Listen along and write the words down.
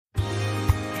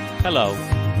Hello,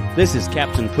 this is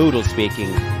Captain Poodle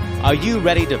speaking. Are you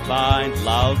ready to find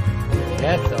love?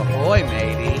 Yes, ahoy,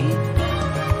 matey.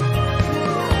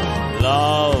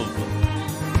 Love.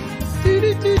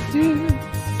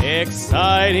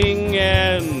 Exciting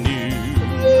and new.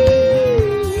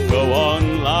 Go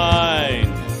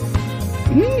online.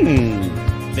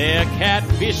 They're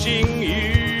catfishing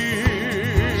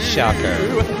you. Shocker.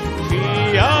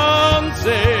 Fiancé.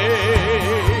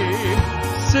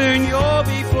 Soon you'll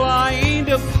be flying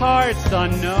to parts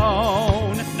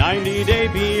unknown. 90-day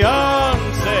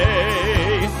Beyonce.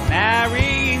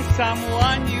 Marrying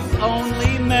someone you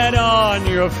only met on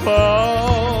your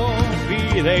phone.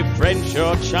 Be they French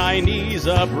or Chinese,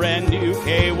 a brand new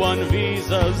K1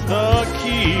 visa's the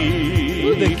key.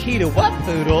 Ooh, the key to what,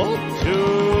 Poodle? To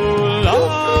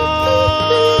love.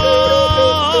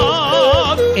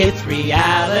 It's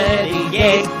reality,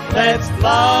 yay, let's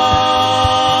love.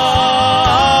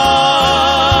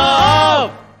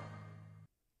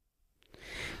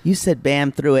 You said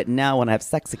bam through it, and now I want to have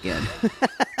sex again.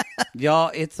 Y'all,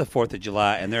 it's the 4th of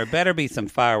July, and there better be some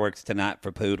fireworks tonight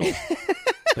for Poodle.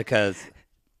 Because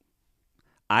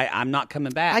I'm not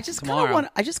coming back tomorrow.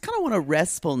 I just kind of want a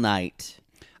restful night.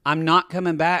 I'm not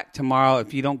coming back tomorrow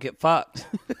if you don't get fucked.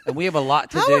 And we have a lot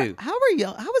to do. How are you?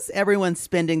 How is everyone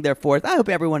spending their 4th? I hope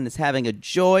everyone is having a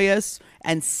joyous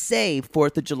and safe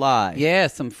 4th of July. Yeah,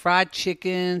 some fried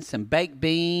chicken, some baked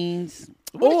beans.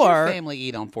 What does your family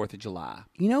eat on 4th of July?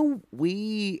 You know,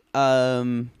 we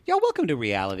Y'all, welcome to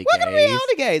Reality Gaze. Welcome to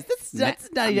Reality Gaze. That's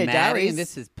 90 Day Maddie, Diaries. And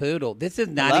this is Poodle. This is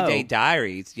 90 Day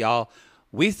Diaries, y'all.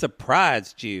 We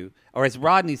surprised you. Or as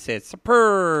Rodney said,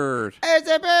 surprised. We're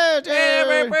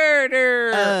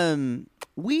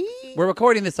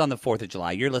recording this on the 4th of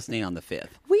July. You're listening on the 5th.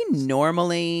 We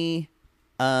normally...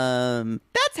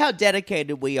 that's how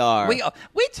dedicated we are.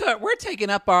 We're taking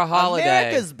up our holiday.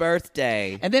 America's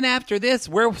birthday. And then after this,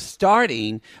 we're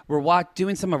doing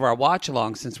some of our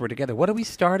watch-alongs since we're together. What are we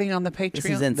starting on the Patreon? This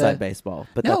is Inside Baseball,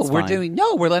 but no, that's fine.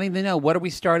 we're letting them know. What are we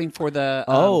starting for the...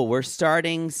 we're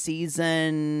starting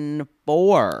season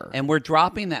 4. And we're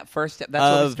dropping that first... That's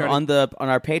what we started on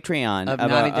our Patreon. Of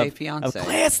 90 Day Fiancé.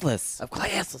 Of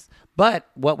Classless. But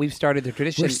what we've started the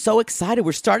tradition... We're so excited.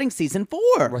 We're starting season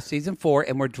 4. We're season 4,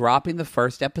 and we're dropping the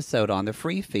first episode on the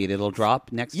free feed. It'll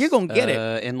drop next... You're going to get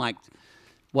it. In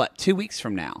 2 weeks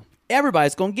from now.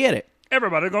 Everybody's going to get it.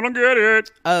 Everybody's going to get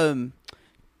it.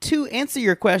 To answer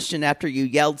your question after you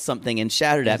yelled something and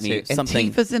shouted at me something...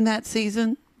 And Tifa's in that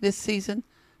season, this season?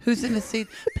 Who's in this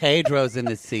season? Pedro's in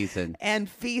this season. And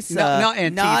Fisa. Not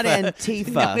Antifa. Not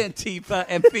Antifa. Not Antifa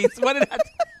and Fisa. What did I...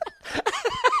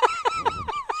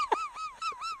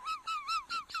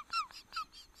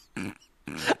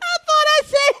 I thought I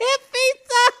said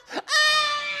Fisa.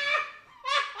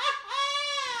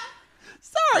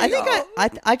 Sorry,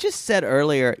 I just said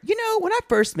earlier, when I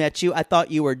first met you, I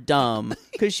thought you were dumb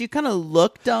because you kind of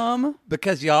look dumb.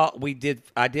 Because y'all,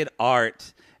 I did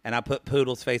art, and I put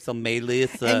Poodle's face on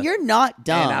Melissa. And you're not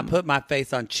dumb. And I put my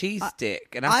face on Cheese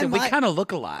Stick. And I said, we kind of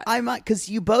look alike. I might, because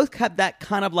you both have that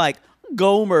kind of like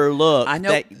Gomer look. I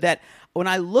know. That when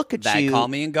I look at you. They call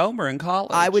me in Gomer in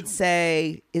college. I would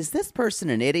say, is this person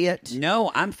an idiot?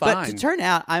 No, I'm fine. But to turn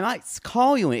out, I might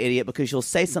call you an idiot because you'll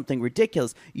say something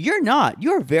ridiculous. You're not.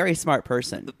 You're a very smart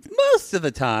person. Most of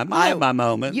the time. I have my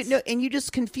moments. And you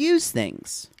just confuse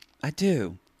things. I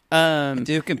do. I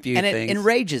do confuse things. And it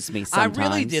enrages me sometimes. I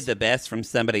really did the best from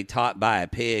somebody taught by a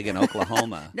pig in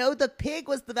Oklahoma. No, the pig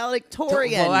was the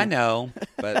valedictorian. Well, I know,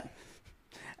 but...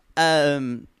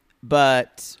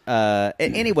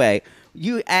 Anyway,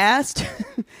 you asked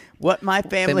what my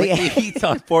family eats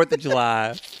on 4th of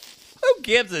July. Who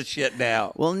gives a shit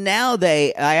now? Well, now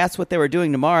I asked what they were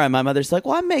doing tomorrow, and my mother's like,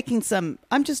 well,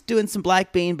 I'm just doing some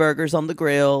black bean burgers on the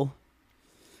grill.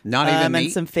 Not even meat?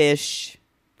 And some fish,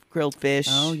 grilled fish.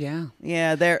 Oh, yeah.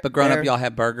 Yeah, But growing up, y'all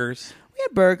had burgers? We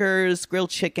had burgers, grilled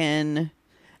chicken.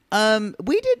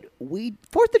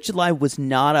 4th of July was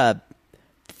not a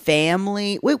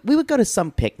family. We would go to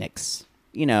some picnics,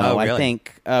 really? I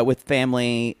think with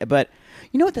family. But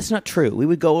you know what? That's not true. We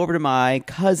would go over to my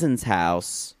cousin's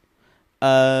house,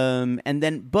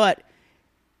 but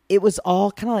it was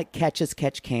all kind of like catch as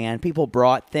catch can. People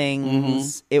brought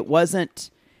things. Mm-hmm.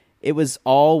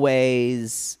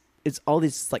 It's all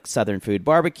these like Southern food,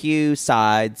 barbecue,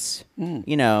 sides.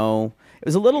 It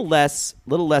was a little less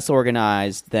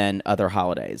organized than other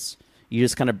holidays. You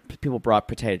just people brought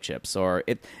potato chips, or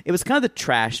it was kind of the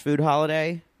trash food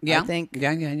holiday. Yeah, I think.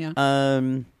 Yeah.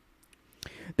 Then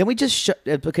we just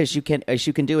because as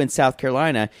you can do in South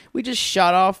Carolina, we just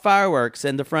shot off fireworks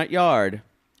in the front yard.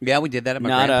 Yeah, we did that at my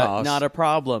grandpa's. Not a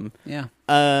problem. Yeah.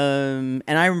 And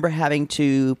I remember having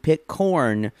to pick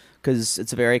corn because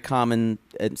it's a very common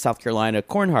in South Carolina.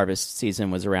 Corn harvest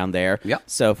season was around there. Yep.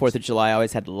 So 4th of July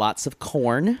always had lots of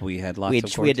corn. We had lots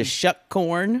of corn. We had to shuck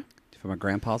corn. From my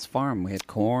grandpa's farm. We had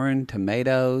corn,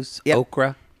 tomatoes, Yep.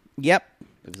 okra. Yep.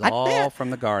 It was all from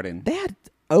the garden. They had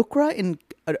okra in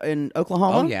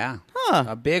Oklahoma? Oh, yeah. Huh.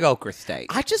 A big okra state.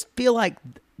 I just feel like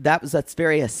that's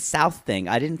very a South thing.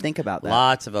 I didn't think about that.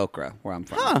 Lots of okra where I'm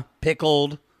from. Huh.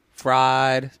 Pickled,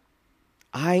 fried.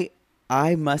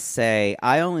 I must say,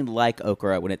 I only like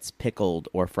okra when it's pickled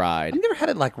or fried. I've never had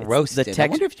it like roasted. I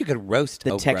wonder if you could roast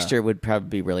okra. The texture would probably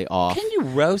be really off. Can you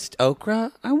roast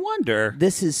okra? I wonder.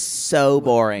 This is so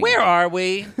boring. Where are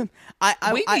we?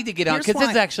 We need to get on because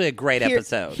this is actually a great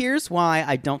episode. Here's why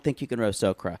I don't think you can roast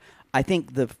okra. I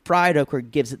think the fried okra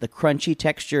gives it the crunchy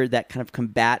texture that kind of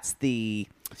combats the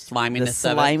sliminess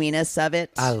of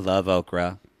it. I love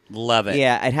okra. Love it.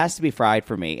 Yeah, it has to be fried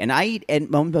for me. And I eat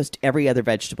almost every other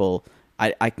vegetable.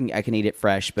 I can eat it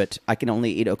fresh, but I can only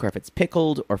eat okra if it's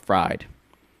pickled or fried.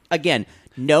 Again,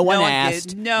 no one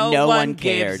asked. No one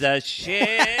cared. Gives a shit.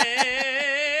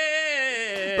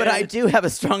 But I do have a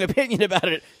strong opinion about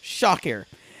it. Shocker.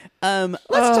 Let's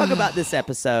talk about this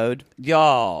episode.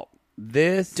 Y'all,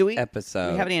 episode. Do we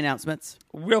have any announcements?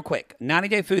 Real quick. 90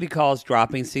 Day Foodie Calls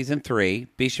dropping season 3.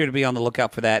 Be sure to be on the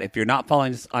lookout for that. If you're not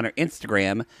following us on our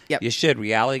Instagram, you should.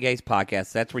 Reality Gaze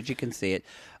Podcast. That's where you can see it.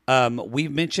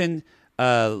 We've mentioned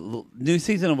new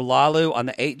season of Lalu on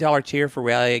the $8 tier for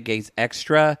Reality Gaze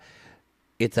Extra.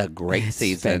 It's a great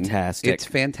season. Fantastic. It's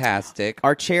fantastic.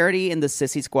 Our charity in the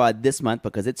Sissy Squad this month,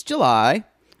 because it's July,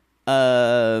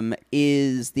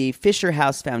 is the Fisher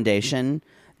House Foundation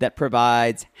that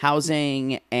provides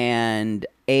housing and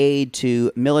aid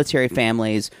to military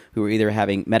families who are either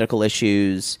having medical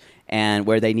issues and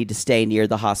where they need to stay near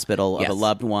the hospital of a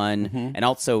loved one, and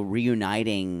also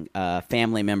reuniting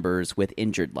family members with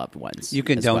injured loved ones. You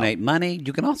can donate money.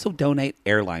 You can also donate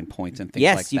airline points and things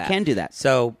like that. Yes, you can do that.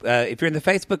 So if you're in the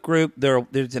Facebook group,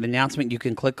 there's an announcement you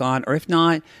can click on, or if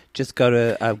not, just go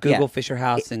to Google Fisher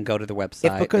House and go to the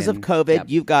website. If because of COVID,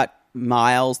 you've got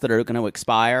miles that are going to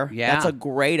expire, that's a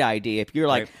great idea. If you're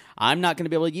like, I'm not going to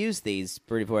be able to use these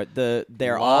before a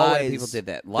lot of people did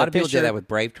that. A lot of people did that with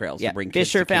Brave Trails to bring kids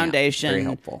Fisher to camp. Foundation. Very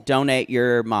helpful. Donate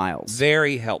your miles.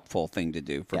 Very helpful thing to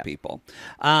do for people.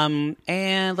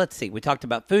 And let's see. We talked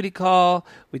about Foodie Call.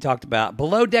 We talked about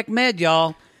Below Deck Med,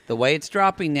 y'all. The way it's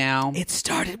dropping now. It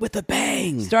started with a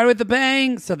bang.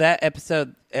 So that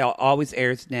episode always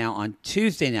airs now on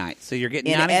Tuesday night. So you're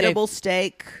getting an edible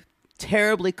steak,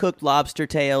 terribly cooked lobster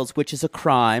tails, which is a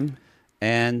crime,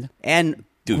 and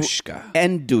dushka.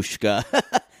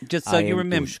 Just so you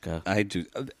remember, dushka. I do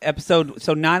episode.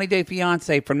 So 90 Day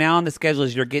Fiance. From now on, the schedule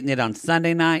is you're getting it on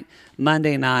Sunday night,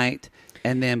 Monday night,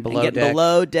 and then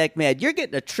Below Deck Med. You're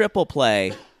getting a triple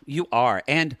play. You are,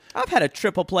 and I've had a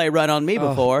triple play run on me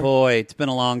before. Boy, it's been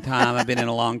a long time. I've been in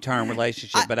a long-term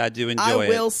relationship, but I do enjoy it. I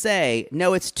will say,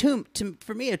 no, it's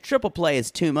for me. A triple play is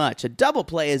too much. A double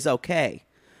play is okay.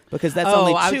 Because that's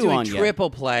only two on you. Triple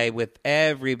play with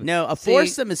every... No, a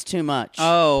foursome is too much.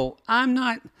 Oh, I'm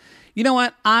not... You know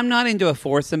what? I'm not into a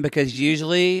foursome because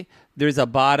usually there's a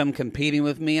bottom competing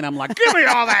with me, and I'm like, give me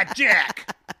all that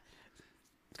jack!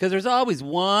 Because there's always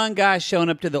one guy showing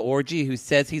up to the orgy who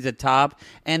says he's a top,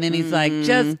 and then he's like,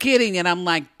 just kidding, and I'm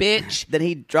like, bitch. Then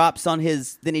he drops on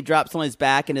his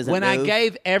back and isn't When moved. I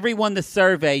gave everyone the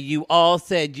survey, you all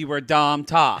said you were dom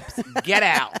tops. Get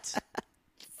out.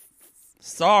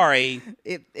 Sorry.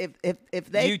 If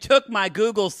they you took my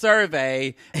Google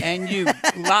survey and you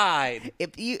lied.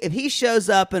 If he shows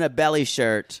up in a belly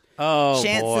shirt,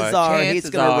 chances are he's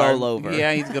going to roll over.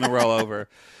 Yeah, he's going to roll over.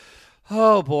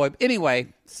 Oh boy. Anyway,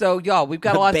 so y'all, we've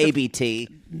got a lot baby of tea.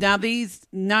 Now these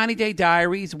 90 Day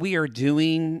Diaries we are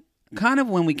doing kind of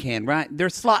when we can, right? They're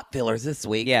slot fillers this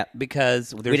week,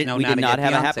 because we did not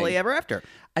have a happily ever after.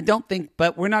 I don't think,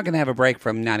 but we're not going to have a break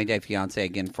from 90 Day Fiancé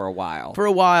again for a while.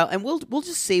 And we'll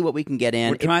just see what we can get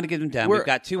in. We're trying to get them done. We've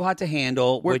got Too Hot to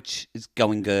Handle, which is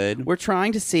going good. We're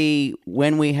trying to see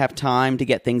when we have time to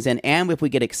get things in, and if we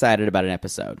get excited about an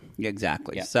episode.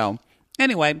 Exactly. Yeah. So,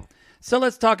 anyway,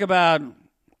 let's talk about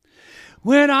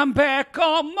When I'm Back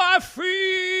on My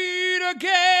Feet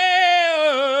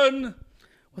Again.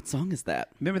 What song is that?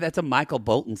 Remember, that's a Michael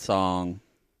Bolton song.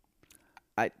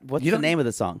 What's the name of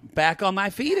the song? Back on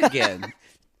My Feet Again.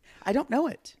 I don't know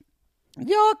it.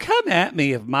 Y'all come at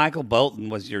me if Michael Bolton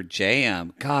was your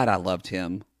jam. God, I loved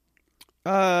him.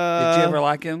 Did you ever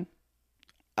like him?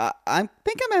 I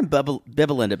think I'm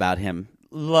ambivalent about him.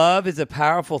 Love is a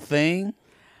powerful thing.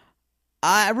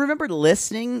 I remember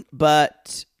listening,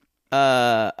 but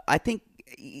I think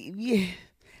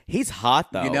he's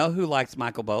hot though. You know who likes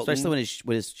Michael Bolton? Especially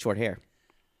with his short hair.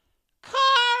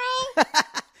 Carl.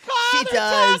 She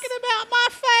does. Talking about my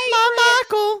favorite. My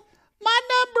Michael. My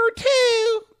number 2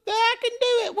 that I can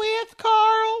do it with,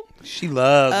 Carl. She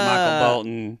loves Michael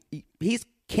Bolton. He's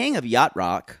king of yacht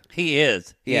rock. He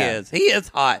is. He is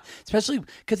hot. Especially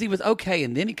because he was okay,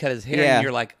 and then he cut his hair, and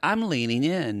you're like, I'm leaning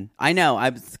in. I know.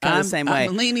 I'm kind of the same way.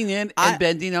 I'm leaning in and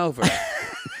bending over.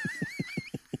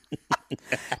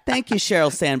 Thank you,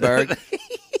 Sheryl Sandberg,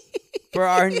 for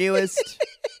our newest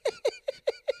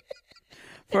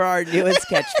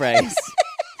catchphrase.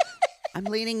 I'm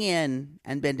leaning in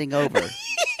and bending over.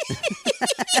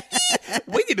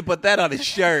 We need to put that on a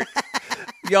shirt.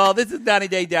 Y'all, this is 90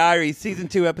 Day Diaries, Season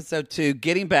 2, Episode 2,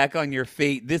 Getting Back on Your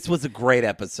Feet. This was a great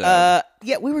episode.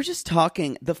 Yeah, we were just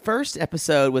talking. The first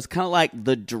episode was kind of like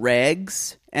the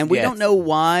dregs, and we don't know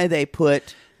why they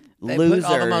put losers.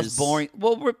 Put all the most boring.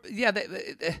 Well,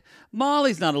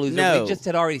 Molly's not a loser. No. We just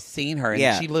had already seen her,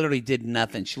 and she literally did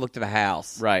nothing. She looked at a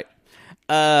house. Right.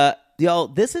 Y'all,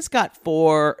 this has got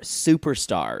 4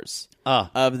 superstars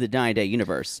of the 90 Day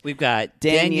universe. We've got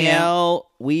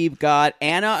Danielle. We've got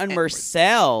Anna and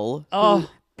Marcel. Oh,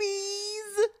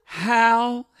 bees!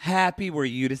 How happy were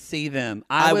you to see them?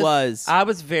 I was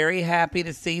very happy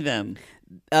to see them.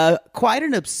 Quite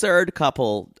an absurd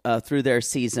couple through their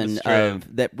season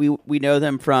of that. We know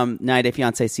them from 90 Day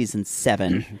Fiancé season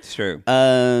 7. It's true.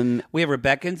 We have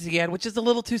Rebecca and Ziad, which is a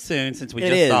little too soon since we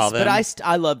just saw them. But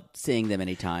I love seeing them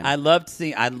anytime. I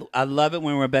love it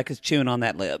when Rebecca's chewing on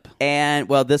that lip. And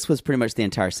well, this was pretty much the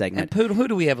entire segment. And who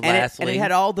do we have lastly? And it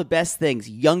had all the best things: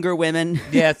 younger women,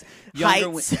 yes,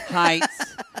 heights,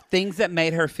 things that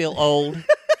made her feel old.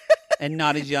 And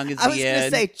not as young as I was going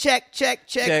to say, check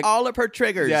all of her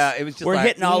triggers. Yeah, it was just we're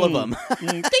hitting all of them. Ding,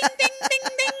 ding, ding,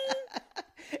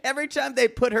 ding. Every time they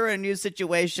put her in a new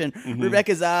situation,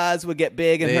 Rebecca's eyes would get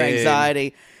big and her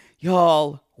anxiety.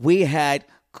 Y'all, we had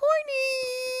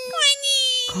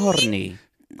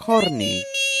Courtney.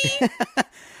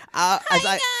 As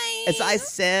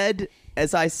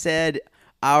I said,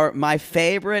 my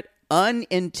favorite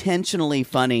unintentionally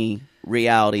funny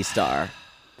reality star.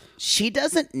 She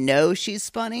doesn't know she's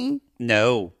funny.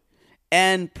 No.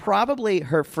 And probably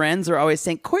her friends are always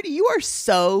saying, Courtney, you are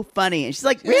so funny. And she's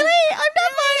like, really? I'm not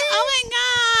funny. Oh, my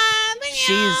God.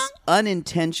 She's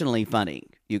unintentionally funny,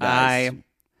 you guys.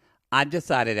 I've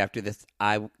decided after this,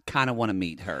 I kind of want to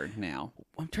meet her now.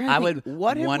 I'm trying to think,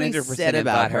 what have we said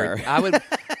about her? I would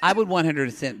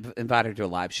 100% invite her to a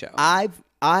live show. I've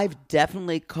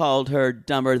definitely called her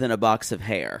dumber than a box of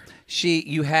hair.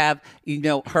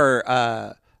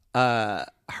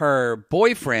 Her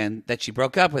boyfriend that she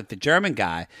broke up with, the German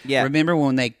guy. Yeah. Remember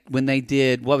when they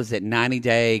did, what was it,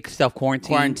 90-day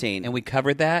self-quarantine? And we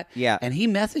covered that? Yeah. And he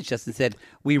messaged us and said,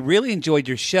 we really enjoyed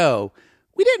your show.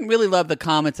 We didn't really love the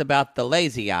comments about the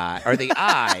lazy eye or the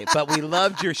eye, but we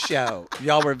loved your show.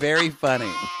 Y'all were very funny.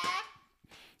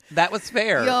 That was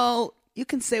fair. Y'all, you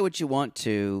can say what you want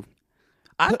to.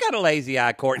 I've got a lazy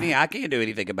eye, Courtney. I can't do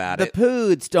anything about it. The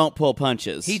Poods don't pull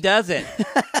punches. He doesn't.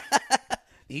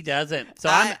 He doesn't. So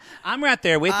I'm right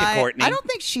there with you, Courtney. I don't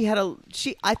think she had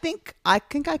I think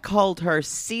I called her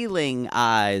ceiling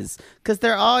eyes because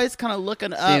they're always kind of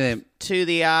looking up to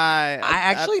the eye. I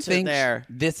actually think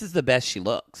this is the best she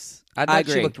looks. I thought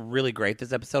she looked really great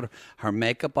this episode. Her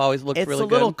makeup always looked really good.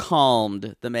 It's a little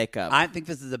calmed, the makeup. I think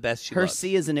this is the best she looks. Her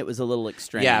C in it was a little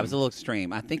extreme. Yeah, it was a little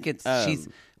extreme. I think it's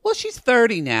she's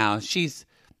 30 now. She's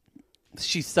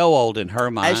so old in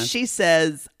her mind. As she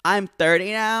says, I'm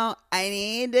 30 now. I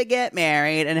need to get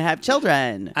married and have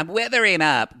children. I'm withering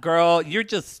up. Girl, you're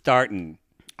just starting.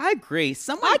 I agree.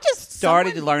 I just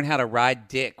started to learn how to ride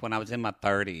dick when I was in my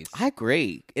 30s. I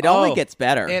agree. It only gets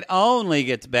better. It only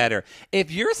gets better.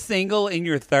 If you're single in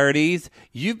your 30s,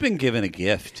 you've been given a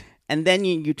gift. And then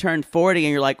you turn 40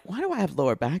 and you're like, why do I have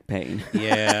lower back pain?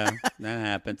 Yeah, that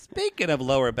happens. Speaking of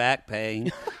lower back pain,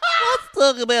 let's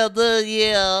talk about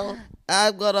Danielle.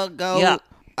 I'm gonna go. Yeah.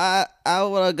 I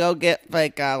wanna go get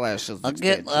fake eyelashes. I'll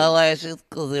get eyelashes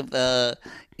because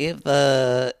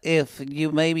if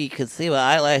you maybe could see my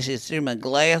eyelashes through my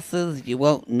glasses, you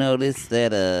won't notice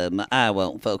that my eye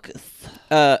won't focus.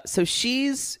 So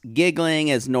she's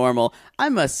giggling as normal. I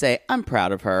must say, I'm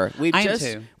proud of her.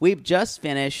 We've just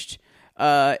finished.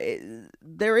 I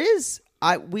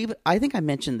think I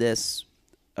mentioned this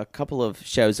a couple of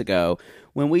shows ago.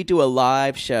 When we do a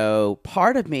live show,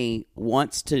 part of me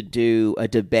wants to do a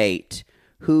debate.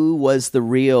 Who was the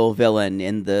real villain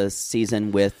in the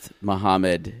season with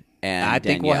Muhammad and I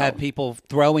think Danielle? We'll have people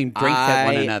throwing drinks at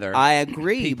one another. I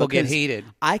agree. People get heated.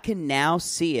 I can now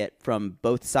see it from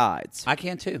both sides. I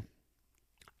can too.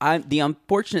 the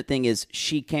unfortunate thing is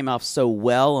she came off so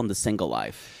well on The Single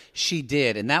Life. She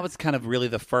did, and that was kind of really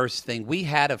the first thing we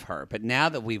had of her. But now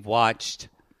that we've watched,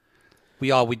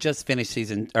 we just finished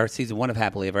season 1 of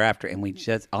Happily Ever After, and we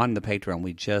just on the Patreon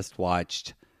we just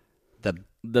watched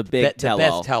the big tell-all. The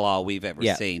best tell-all we've ever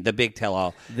seen. The big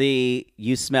tell-all. The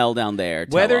You Smell Down There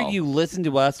tell-all. Whether you listen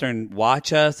to us or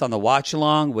watch us on the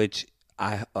watch-along, which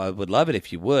I would love it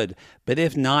if you would, but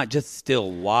if not, just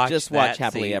still watch. Just watch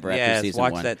Happily Ever After season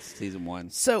 1. Watch that season 1.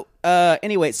 So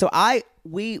anyway, so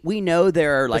we know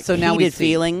there are like heated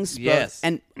feelings. Yes,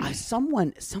 and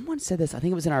someone said this. I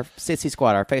think it was in our Sissy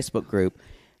Squad, our Facebook group,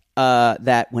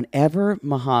 that whenever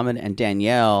Muhammad and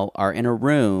Danielle are in a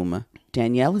room,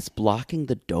 Danielle is blocking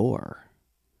the door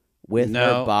with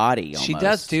her body. Almost. She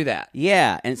does do that.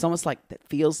 Yeah, and it's almost like that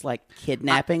feels like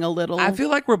kidnapping a little. I feel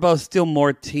like we're both still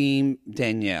more team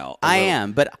Danielle. I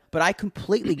am, but I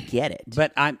completely get it.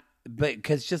 But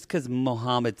because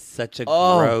Muhammad's such a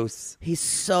gross, he's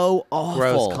so awful,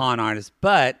 gross con artist.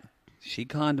 But she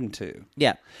conned him too.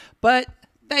 Yeah, but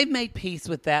they've made peace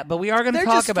with that. But we are going to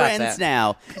talk about that. They're just friends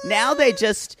now. Now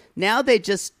they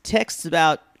just text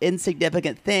about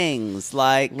insignificant things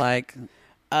like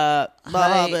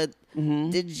Muhammad.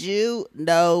 Did you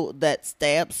know that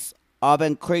stamps have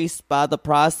increased by the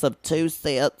price of 2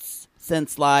 cents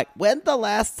since when the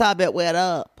last time it went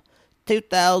up?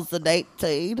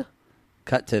 2018.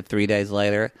 Cut to 3 days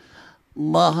later.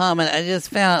 Muhammad, I just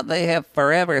found out they have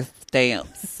forever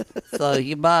stamps. So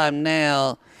you buy them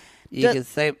now, you can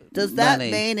save Does that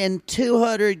mean in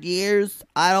 200 years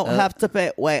I don't have to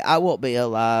pay? Wait, I won't be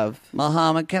alive.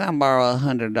 Muhammad, can I borrow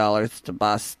 $100 to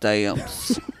buy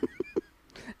stamps?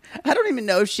 I don't even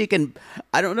know if she can.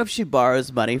 I don't know if she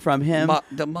borrows money from him.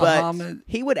 But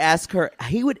he would ask her.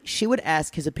 She would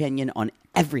ask his opinion on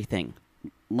everything.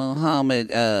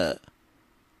 Muhammad, I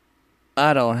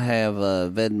don't have a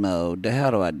Venmo.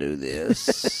 How do I do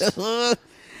this?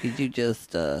 Could you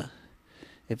just,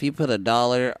 if you put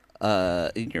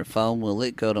 $1 in your phone, will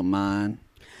it go to mine?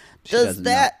 Does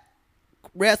that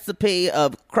recipe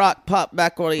of crock pot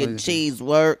macaroni and cheese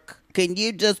work? Can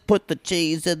you just put the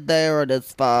cheese in there and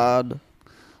it's fine?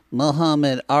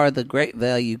 Muhammad, are the Great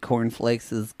Value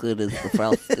cornflakes as good as the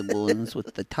frosted ones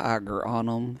with the tiger on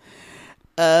them?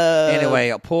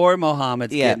 Anyway, poor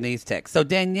Muhammad's getting these texts. So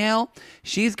Danielle,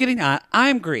 she's getting. I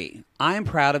agree. I'm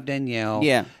proud of Danielle.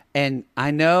 Yeah, and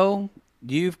I know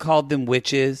you've called them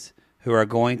witches who are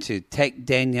going to take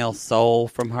Danielle's soul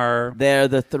from her. They're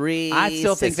the 3 I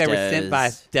still think they were sent by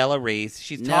Della Reese.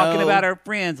 She's talking about her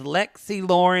friends, Lexi,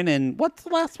 Lauren, and what's the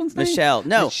last one's name? Michelle.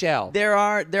 No, Michelle. There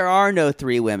are no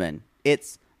 3 women.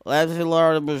 It's Leslie,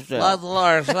 Lauren, and Michelle. Leslie,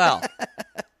 Lauren, Michelle.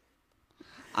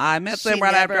 I met them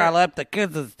right after I left the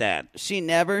kids' dad. She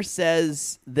never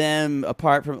says them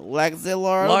apart from Lexi,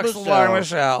 Lauren, and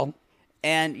Michelle.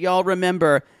 And y'all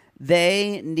remember,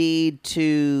 they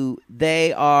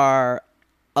are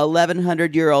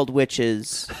 1,100-year-old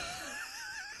witches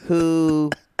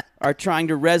who are trying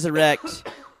to resurrect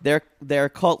their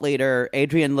cult leader,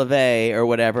 Adrienne LeVay, or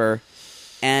whatever.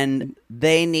 And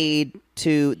they need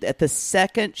to, at the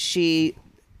second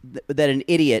that an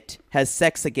idiot has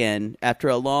sex again after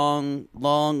a long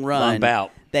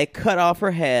bout, they cut off her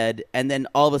head, and then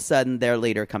all of a sudden their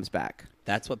leader comes back.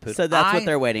 That's what. So that's what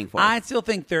they're waiting for. I still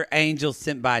think they're angels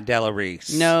sent by Della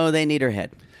Reese. No, they need her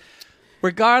head.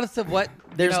 Regardless of what,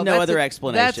 there's no other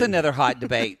explanation. That's another hot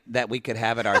debate that we could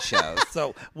have at our show.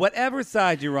 So whatever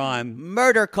side you're on,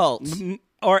 murder cult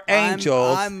or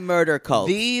angels, I'm murder cult.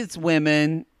 These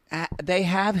women, they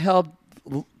have helped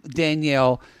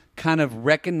Danielle kind of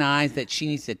recognize that she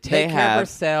needs to take care of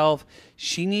herself.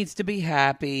 She needs to be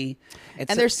happy, and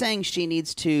they're saying she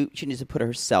needs to put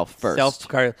herself first.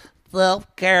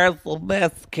 Self-care is the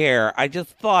best care. I just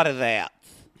thought of that.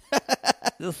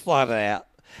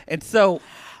 And so,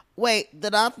 wait,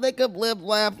 did I think of Live,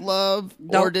 Laugh, Love,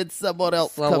 or did someone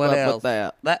else come up with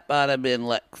that? That might have been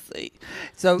Lexi.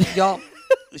 So, y'all,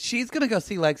 she's going to go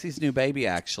see Lexi's new baby,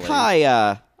 actually.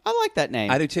 Kaya. I like that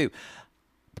name. I do, too.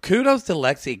 Kudos to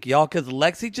Lexi, y'all, because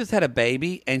Lexi just had a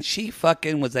baby, and she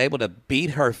fucking was able to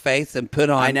beat her face and put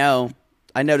on... I know.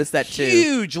 I noticed that, too.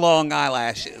 Huge, long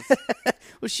eyelashes.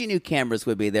 Well, she knew cameras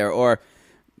would be there, or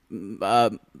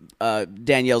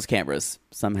Danielle's cameras,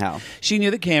 somehow. She knew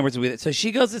the cameras would be there. So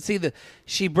she goes to see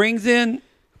she brings in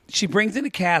a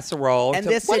casserole. And so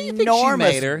this what do you think she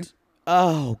made her?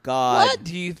 Oh, God. What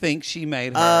do you think she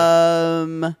made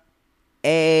her?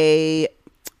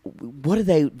 What are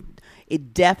they...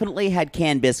 It definitely had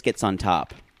canned biscuits on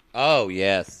top. Oh,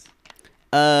 yes.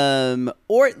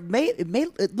 Or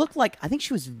it looked like, I think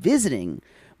she was visiting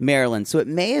Maryland. So it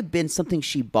may have been something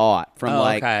she bought from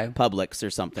Publix or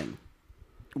something.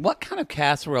 What kind of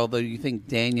casserole do you think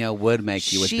Danielle would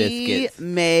make you with biscuits? She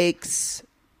makes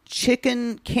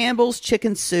Campbell's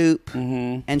chicken soup,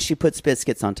 and she puts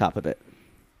biscuits on top of it.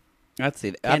 Let's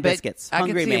see. Biscuits. I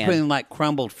can see her putting like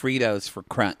crumbled Fritos for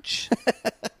crunch.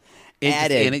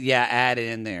 Added. Add it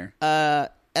in there.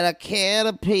 And a can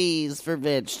of peas for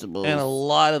vegetables. And a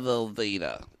lot of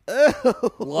Velveeta.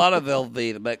 A lot of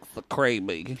Velveeta makes the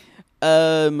creamy.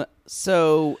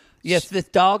 So... Yes, this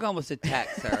dog almost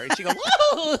attacks her. And she goes,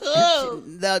 whoa!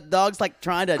 The dog's like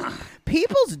trying to...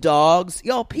 People's dogs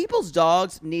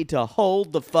need to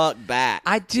hold the fuck back.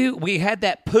 I do. We had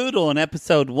that poodle in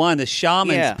episode 1. The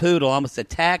shaman's poodle almost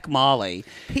attacked Molly.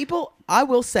 I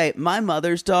will say, my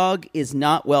mother's dog is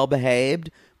not well behaved,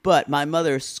 but my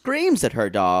mother screams at her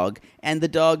dog, and the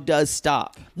dog does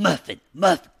stop. Muffin,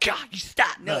 God, you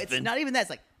stop, No, Muffin. it's not even that.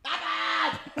 It's like...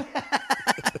 Muffin!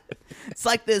 It's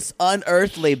like this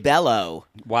unearthly bellow.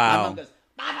 Wow. My mom goes,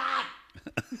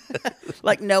 Muffin!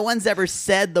 Like no one's ever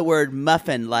said the word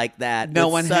muffin like that. No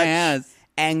one has.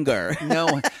 Anger. No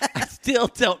one. I still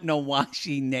don't know why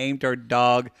she named her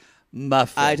dog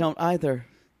Muffin. I don't either.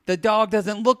 The dog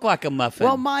doesn't look like a muffin.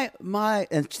 Well,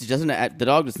 and she doesn't. The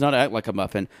dog does not act like a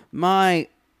muffin. My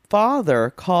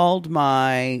father called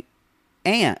my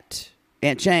Aunt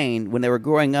Jane, when they were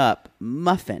growing up,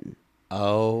 Muffin.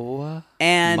 Oh,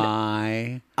 and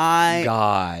my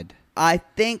God. I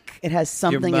think it has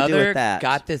something to do with that. Your mother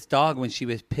got this dog when she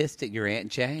was pissed at your Aunt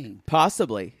Jane.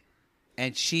 Possibly.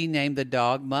 And she named the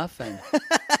dog Muffin.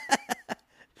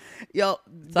 It's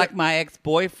like my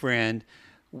ex-boyfriend.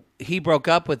 He broke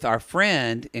up with our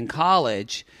friend in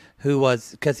college who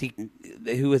was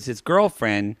his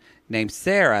girlfriend named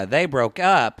Sarah. They broke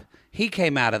up. He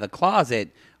came out of the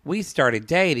closet. We started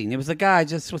dating. It was the guy I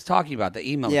just was talking about, the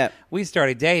email. Yeah. We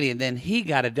started dating, and then he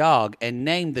got a dog and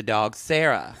named the dog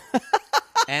Sarah.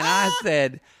 And I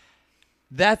said,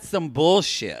 that's some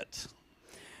bullshit.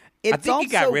 I think he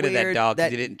got rid of that dog because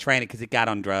he didn't train it because it got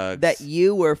on drugs. That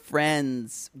you were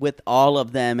friends with all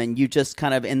of them, and you just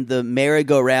kind of, in the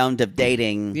merry-go-round of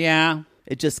dating... Yeah.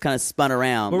 It just kind of spun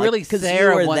around. Well, really,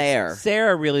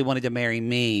 Sarah really wanted to marry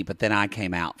me, but then I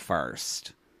came out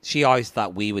first. She always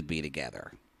thought we would be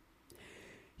together.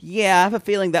 Yeah, I have a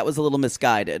feeling that was a little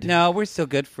misguided. No, we're still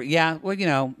good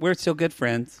we're still good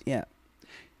friends. Yeah.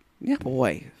 Yeah.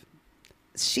 Boy.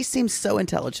 She seems so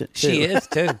intelligent, too. She is,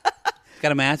 too.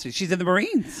 Got a master's. She's in the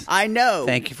Marines. I know.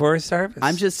 Thank you for her service.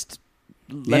 I'm just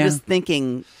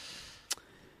thinking...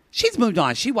 She's moved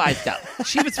on. She wised up.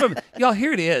 She was from... Y'all,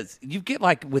 here it is. You get,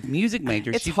 like, with music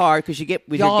majors... It's hard because you get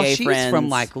with your gay friends... She's from,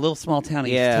 like, a little small town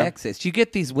in East Texas. You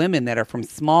get these women that are from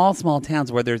small towns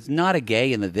where there's not a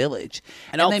gay in the village.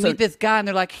 And they meet this guy, and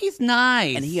they're like, he's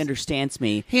nice. And he understands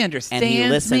me. He understands me. And he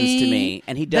listens to me.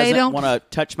 And he doesn't want to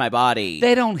touch my body.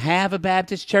 They don't have a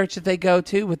Baptist church that they go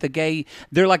to with a gay...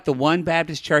 They're like the one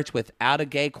Baptist church without a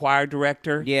gay choir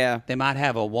director. Yeah. They might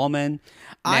have a woman...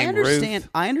 I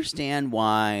understand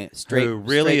why straight who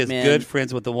really is men, good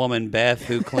friends with the woman Beth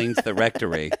who cleans the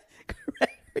rectory.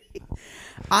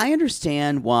 I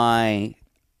understand why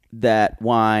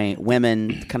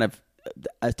women kind of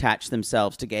attach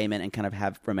themselves to gay men and kind of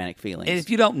have romantic feelings. And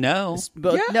if you don't know,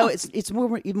 no, it's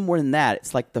even more than that.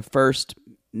 It's like the first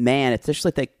man, especially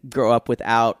if they grow up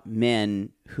without men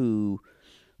who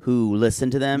listen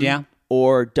to them. Yeah.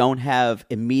 Or don't have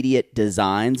immediate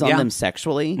designs on them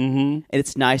sexually. Mm-hmm. And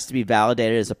it's nice to be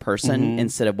validated as a person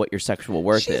instead of what your sexual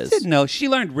worth is. She didn't know. She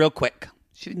learned real quick.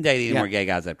 She didn't date any more gay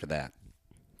guys after that.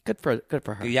 Good for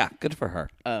her. Yeah, good for her.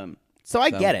 So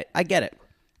I get it.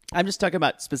 I'm just talking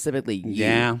about specifically you.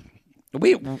 Yeah.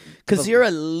 Because you're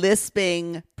a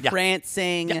lisping,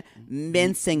 prancing,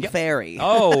 mincing fairy.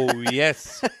 Oh,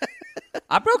 yes.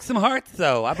 I broke some hearts,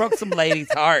 though. I broke some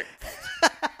ladies' hearts.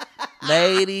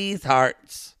 Ladies'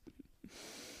 hearts.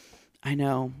 I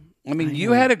know. I mean,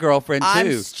 you had a girlfriend, too.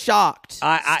 I'm shocked.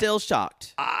 Still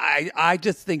shocked. I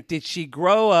just think, did she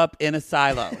grow up in a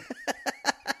silo?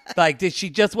 Did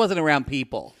she just wasn't around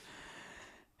people?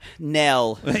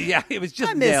 Nell. Yeah, it was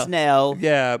just I miss Nell.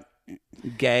 Yeah.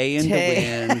 Gay in the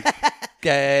wind.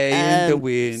 Gay in the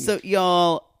wind. So,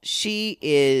 y'all... She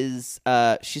is,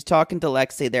 she's talking to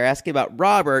Lexi. They're asking about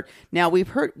Robert. Now, we've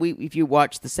heard, if you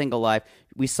watch The Single Life,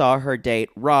 we saw her date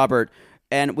Robert.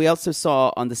 And we also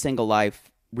saw on The Single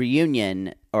Life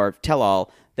reunion, or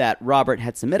tell-all, that Robert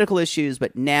had some medical issues,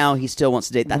 but now he still wants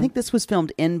to date. I think this was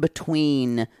filmed in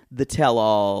between the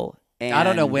tell-all and... I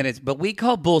don't know when but we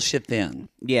call bullshit then.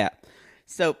 Yeah.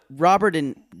 So, Robert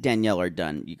and Danielle are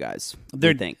done, you guys.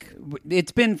 I think.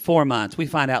 It's been 4 months. We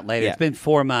find out later. Yeah. It's been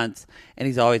 4 months, and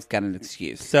he's always got an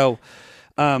excuse. So,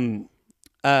 But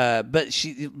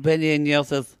Danielle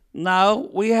says, no,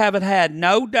 we haven't had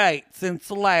no date since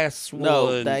the last one.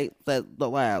 No date since the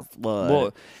last one. Boy.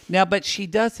 Now, but she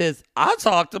does says, I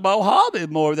talk to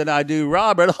Mohammed more than I do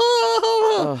Robert.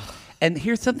 And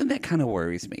here's something that kind of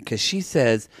worries me, because she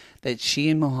says that she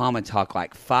and Mohammed talk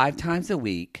like 5 times a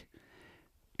week.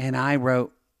 And I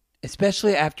wrote,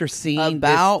 especially after seeing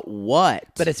what?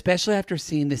 But especially after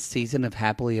seeing this season of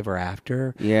Happily Ever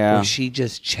After, where she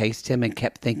just chased him and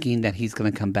kept thinking that he's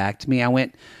going to come back to me. I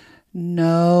went,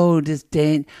 no,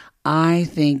 I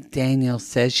think Danielle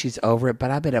says she's over it,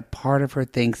 but I bet a part of her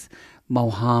thinks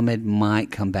Mohammed might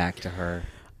come back to her.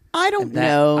 I don't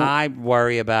know. I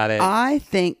worry about it. I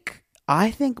think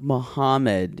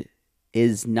Mohammed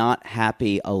is not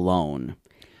happy alone.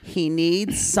 He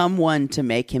needs someone to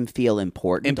make him feel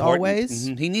important. Always.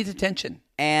 Mm-hmm. He needs attention.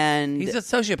 And he's a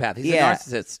sociopath. He's a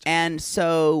narcissist. And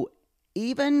so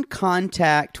even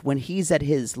contact when he's at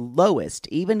his lowest,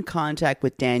 even contact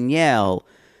with Danielle,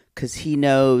 because he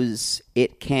knows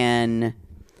it can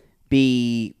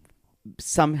be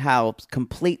somehow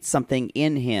complete something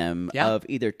in him of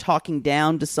either talking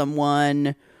down to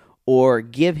someone or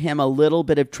give him a little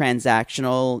bit of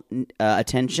transactional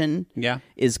attention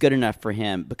is good enough for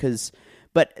him.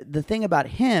 But the thing about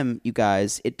him, you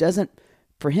guys, it doesn't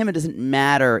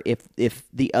matter if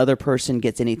the other person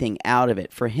gets anything out of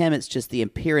it. For him, it's just the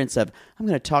appearance of, I'm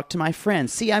going to talk to my friend.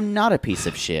 See, I'm not a piece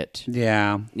of shit.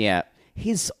 Yeah.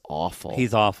 He's awful.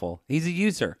 He's awful. He's a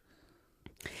user.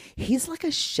 He's like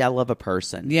a shell of a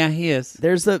person. Yeah, he is.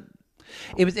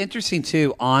 It was interesting,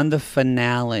 too, on the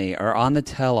finale or on the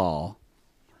tell-all.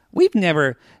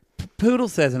 Poodle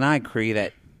says, and I agree,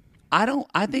 that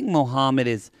I think Mohammed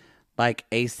is like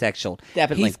asexual.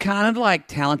 Definitely. He's kind of like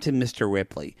talented Mr.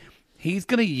 Ripley. He's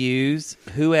going to use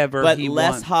whoever he wants.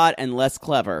 But less hot and less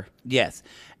clever. Yes.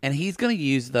 And he's going to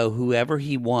use, though, whoever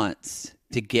he wants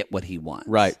to get what he wants.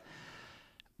 Right.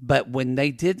 But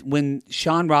when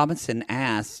Sean Robinson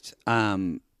asked,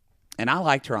 and I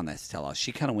liked her on this tell-all.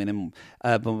 She kind of went in.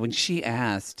 But when she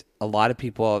asked, a lot of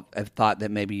people have thought that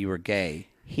maybe you were gay.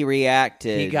 He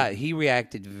reacted. He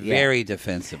reacted very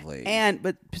defensively.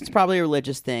 But it's probably a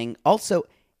religious thing. Also,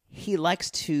 he likes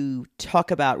to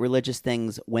talk about religious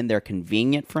things when they're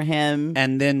convenient for him.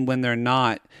 And then when they're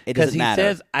not. It doesn't matter.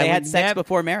 Says, they had sex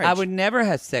before marriage. I would never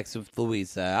have sex with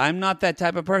Louisa. I'm not that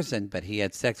type of person. But he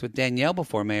had sex with Danielle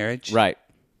before marriage. Right.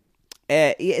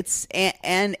 It's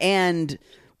and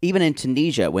even in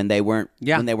Tunisia when they weren't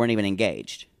even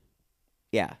engaged.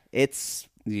 Yeah, it's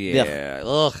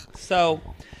ugh. So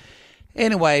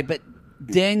anyway, but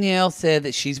Danielle said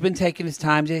that she's been taking this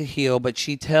time to heal, but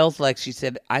she tells Lex, she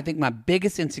said, I think my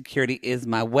biggest insecurity is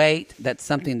my weight. That's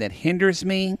something that hinders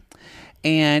me.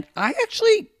 And I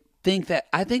actually think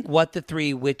what the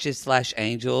 3 witches /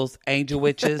 angel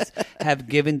witches have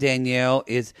given Danielle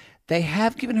is they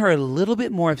have given her a little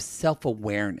bit more of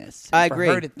self-awareness. I agree.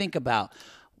 For her to think about,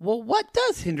 well, what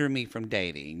does hinder me from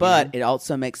dating? But it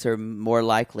also makes her more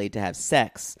likely to have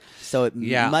sex. So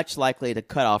much likely to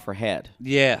cut off her head.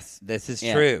 Yes, this is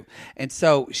true. And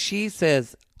so she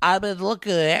says, I've been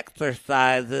looking at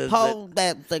exercises. And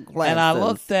I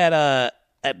looked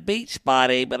at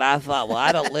Beachbody, but I thought, well,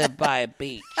 I don't live by a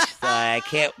beach, so I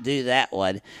can't do that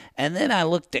one. And then I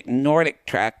looked at Nordic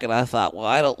Track, and I thought, well,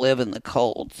 I don't live in the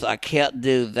cold, so I can't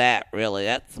do that, really.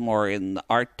 That's more in the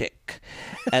Arctic.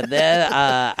 And then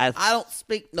I don't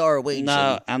speak Norwegian.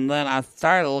 No, and then I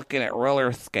started looking at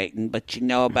roller skating, but you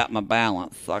know about my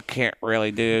balance, so I can't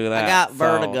really do that. I got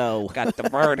vertigo. Got the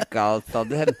vertigo. So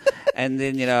then, and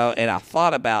I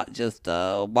thought about just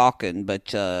walking,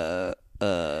 but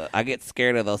I get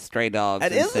scared of those stray dogs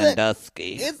in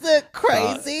Sandusky. Is it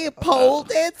crazy? Pole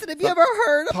dancing? Have you ever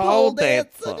heard of pole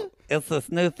dancing? It's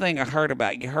this new thing I heard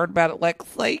about. You heard about it,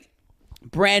 Lexi?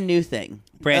 Brand new thing.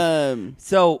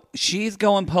 So she's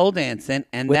going pole dancing,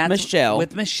 and with Michelle.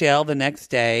 With Michelle, the next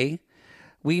day,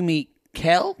 we meet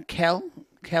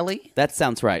Kelly. That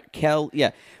sounds right.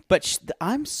 Yeah. But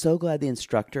I'm so glad the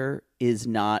instructor is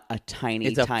not a tiny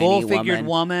woman. It's a full-figured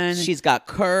woman. She's got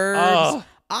curves. Oh.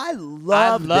 I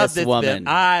love this woman.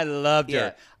 I loved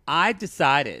her. I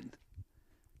decided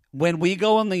when we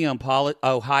go on the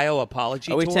Ohio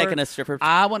apology tour, are we taking a stripper?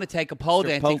 I want to take a pole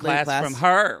dancing class from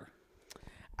her.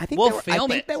 I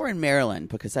think they were in Maryland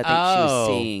because I think she was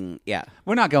seeing. Yeah,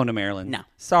 we're not going to Maryland. No,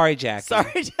 sorry, Jackie.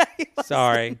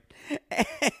 Sorry.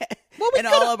 Well,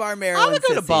 all of our Maryland. I would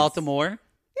go to Baltimore.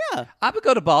 Yeah. I would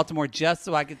go to Baltimore just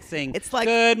so I could sing, it's like,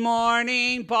 Good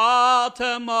Morning,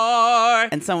 Baltimore.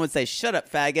 And someone would say, shut up,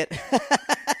 faggot.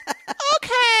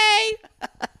 Okay.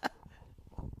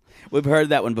 We've heard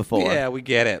that one before. Yeah, we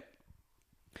get it.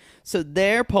 So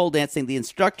they're pole dancing. The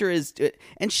instructor is,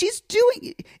 and she's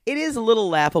doing. It is a little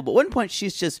laughable. At one point,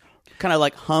 she's just kind of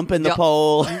like humping the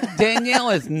pole. Danielle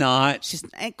is not. She's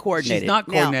ain't coordinated. She's not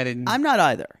coordinated. Now, I'm not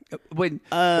either. When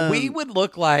we would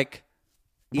look like,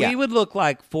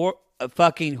 four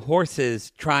fucking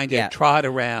horses trying to trot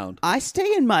around. I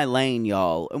stay in my lane,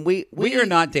 y'all, and we are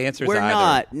not dancers. We're either.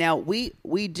 not. Now we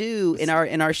do in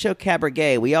our show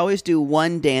Cabaret. We always do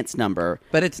one dance number,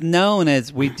 but it's known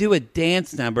as we do a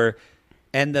dance number,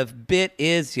 and the bit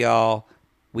is, y'all,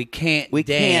 we can't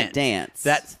dance.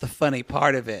 That's the funny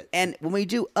part of it. And when we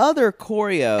do other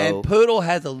choreo, and Poodle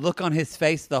has a look on his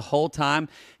face the whole time.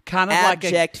 Kind of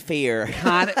abject fear.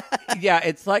 Kind of,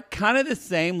 it's like kind of the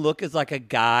same look as like a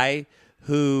guy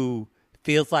who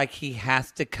feels like he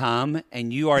has to come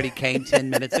and you already came 10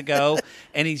 minutes ago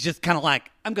and he's just kind of like,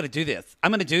 I'm going to do this.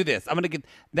 I'm going to do this. I'm going to get...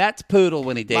 That's Poodle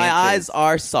when he dances. My eyes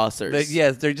are saucers.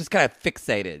 They're just kind of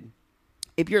fixated.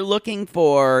 If you're looking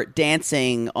for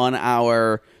dancing on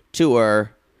our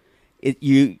tour...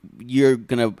 You're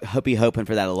going to be hoping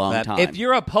for that a long time. If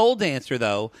you're a pole dancer,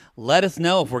 though, let us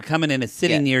know if we're coming in a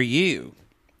city near you.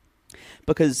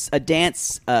 Because a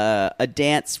dance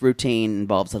routine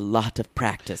involves a lot of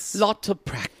practice. But which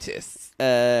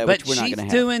we're not going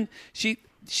to have.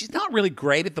 She's not really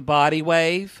great at the body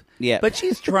wave. Yeah. But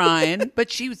she's trying.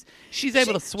 But she's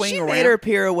able to swing around. She made her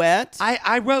pirouette.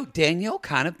 I wrote Danielle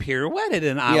kind of pirouetted,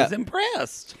 and I was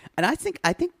impressed. And I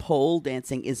think pole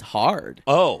dancing is hard.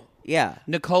 Oh. Yeah.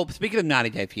 Nicole, speaking of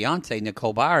 90 Day Fiance,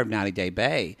 Nicole Byer of 90 Day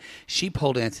Bae, she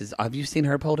pole dances. Have you seen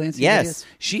her pole dancing? Yes. Videos?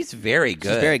 She's very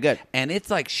good. She's very good. And it's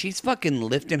like she's fucking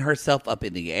lifting herself up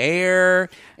in the air.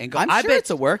 And I'm sure it's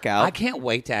a workout. I can't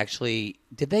wait to actually...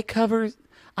 Did they cover...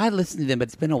 I listened to them, but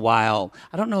it's been a while.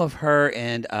 I don't know if her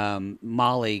and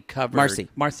Molly covered...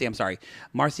 Marcy, I'm sorry.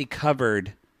 Marcy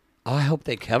covered... Oh, I hope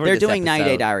they covered They're this doing episode. 90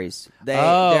 Day Diaries.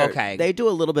 Okay. They do a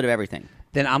little bit of everything.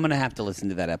 Then I'm gonna have to listen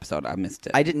to that episode. I missed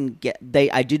it. I didn't get.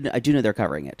 I do know they're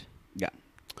covering it. Yeah.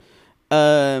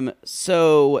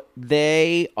 So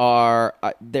they are.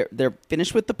 They're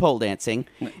finished with the pole dancing,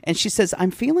 and she says,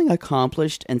 "I'm feeling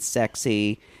accomplished and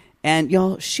sexy," and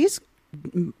y'all,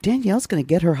 Danielle's gonna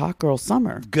get her hot girl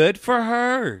summer. Good for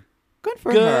her.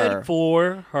 Good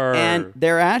for her. And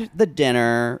they're at the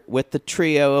dinner with the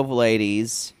trio of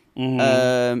ladies.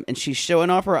 Mm-hmm. And she's showing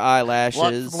off her eyelashes.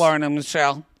 What's Lauren and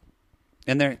Michelle?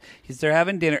 And they're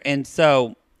having dinner, and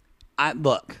so I'm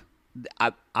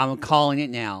calling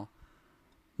it now.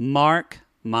 Mark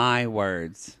my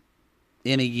words.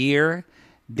 In a year,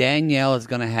 Danielle is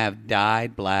going to have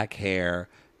dyed black hair,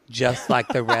 just like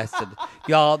the rest of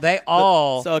y'all. They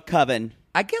all so a coven.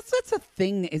 I guess that's a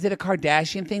thing. Is it a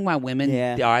Kardashian thing? Why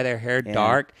women dye their hair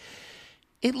dark?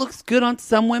 It looks good on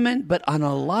some women, but on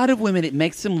a lot of women, it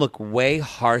makes them look way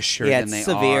harsher than they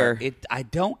severe. are. I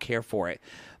don't care for it.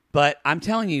 But I'm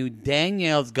telling you,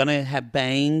 Danielle's going to have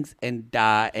bangs and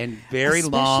dye and very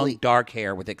long dark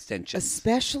hair with extensions.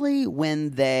 Especially when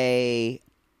they...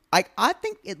 I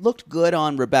think it looked good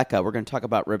on Rebecca. We're going to talk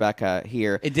about Rebecca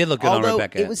here. It did look good on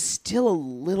Rebecca. It was still a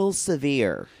little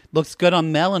severe. Looks good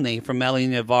on Melanie from Melanie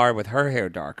Navarre with her hair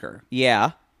darker.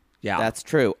 Yeah. That's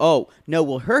true. Oh, no,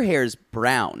 well, her hair is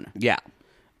brown. Yeah.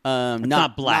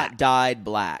 Not black. Not dyed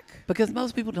black. Because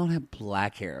most people don't have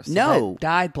black hair. So no.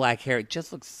 Dyed black hair, it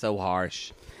just looks so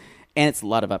harsh. And it's a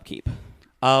lot of upkeep.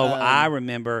 Oh, I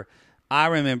remember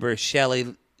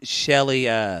Shelly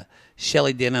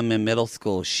Denham in middle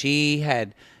school. She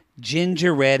had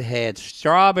ginger red head,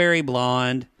 strawberry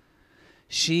blonde.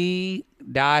 She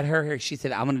dyed her hair. She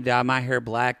said, I'm going to dye my hair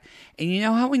black. And you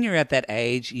know how when you're at that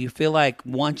age, you feel like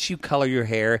once you color your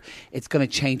hair, it's going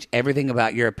to change everything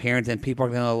about your appearance. And people are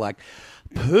going to like,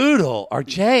 Poodle or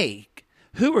Jake,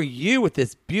 who are you with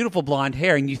this beautiful blonde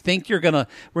hair? And you think you're going to...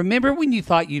 Remember when you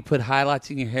thought you'd put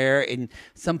highlights in your hair and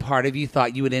some part of you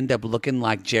thought you would end up looking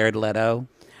like Jared Leto?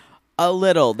 A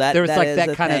little. There was like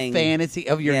that kind of fantasy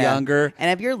of your younger...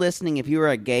 And if you're listening, if you were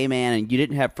a gay man and you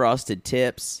didn't have frosted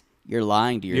tips... You're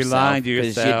lying to yourself. You're lying to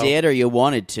yourself. Because you did or you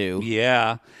wanted to.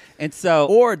 Yeah. And so...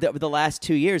 Or the last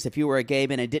 2 years, if you were a gay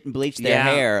man and didn't bleach their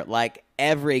hair, like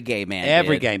every gay man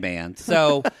Every gay man.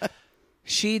 So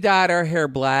she dyed her hair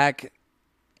black,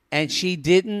 and she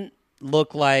didn't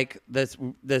look like this.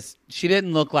 She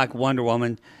didn't look like Wonder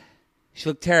Woman. She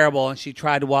looked terrible, and she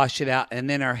tried to wash it out, and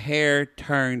then her hair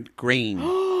turned green.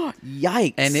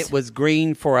 Yikes. And it was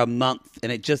green for a month,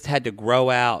 and it just had to grow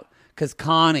out. Because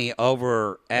Connie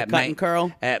over at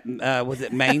was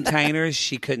it Maintainers?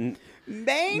 She couldn't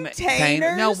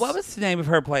Maintainers. No, what was the name of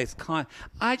her place?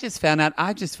 I just found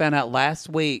out last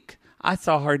week. I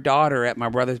saw her daughter at my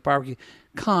brother's barbecue.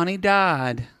 Connie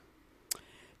died.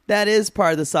 That is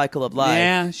part of the cycle of life.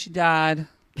 Yeah, she died.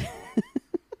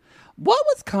 What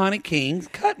was Connie King's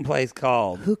cut-and place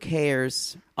called? Who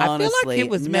cares? Honestly, I feel like it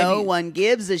was no one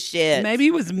gives a shit. Maybe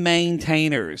it was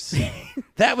Maintainers.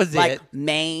 That was like it.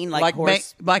 Maine, like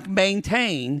horse. Like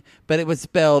maintain, but it was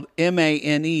spelled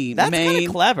M-A-N-E. That's kind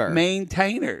of clever.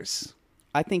 Maintainers.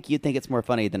 I think you think it's more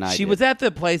funny than I do. She was at the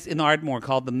place in Ardmore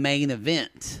called the Main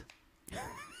Event.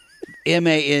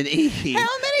 M-A-N-E.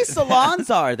 How many salons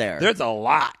are there? There's a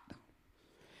lot.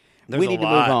 We need to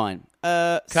move on.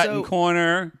 Cut and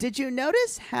corner. Did you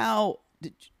notice how...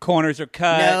 Corners are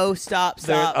cut. No, stop.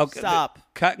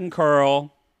 Cut and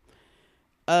curl.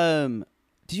 Did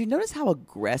you notice how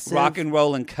aggressive... Rock and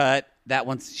roll and cut. That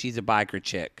one's, she's a biker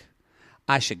chick.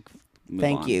 I should move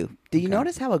Thank on. you. Do you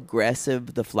notice how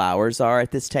aggressive the flowers are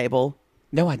at this table?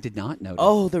 No, I did not notice.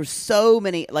 Oh, there's so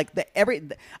many. Like,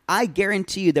 I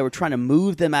guarantee you they were trying to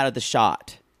move them out of the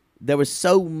shot. There was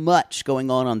so much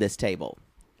going on this table.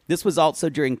 This was also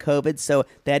during COVID, so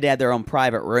they had to have their own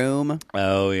private room.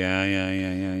 Oh,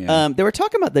 yeah. They were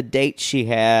talking about the date she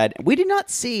had. We did not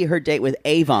see her date with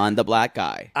Avon, the black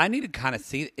guy. I need to kind of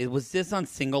see it. Was this on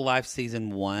Single Life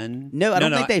season 1? No, I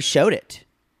don't think they showed it.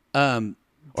 Or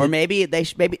maybe they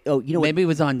maybe it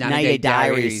was on 90 Day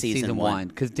Diaries season 1 1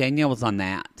 because Danielle was on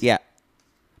that. Yeah.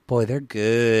 Boy, they're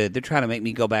good. They're trying to make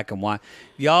me go back and watch.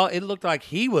 Y'all, it looked like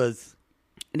he was.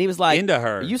 And he was like, into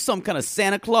her. Are you some kind of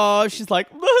Santa Claus? She's like,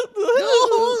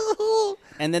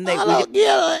 and then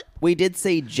we did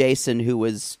see Jason, who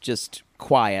was just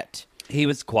quiet. He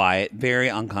was quiet, very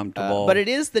uncomfortable. But it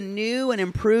is the new and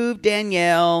improved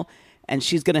Danielle, and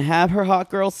she's going to have her hot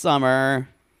girl summer.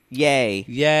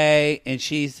 Yay. And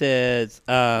she says,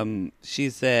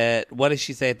 what did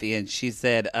she say at the end? She's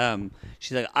like, I'm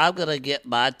going to get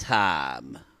my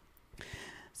time.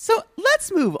 So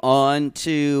let's move on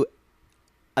to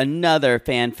another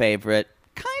fan favorite,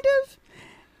 kind of,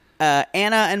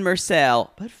 Anna and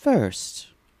Marcel. But first,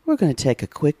 we're going to take a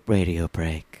quick radio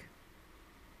break.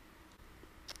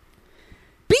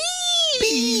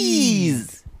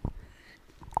 Bees!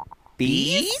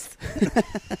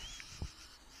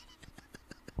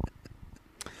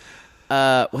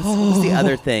 What's the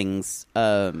other things?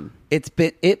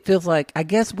 It feels like,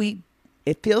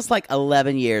 It feels like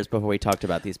 11 years before we talked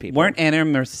about these people. Weren't Anna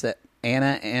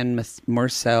and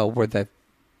Marcel were the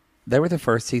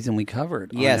first season we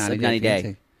covered? Yes, 90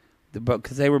 Day.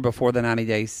 Because they were before the 90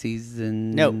 Day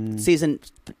season. No, season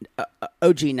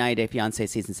OG 90 Day Fiancé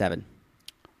season 7.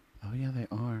 Oh yeah, they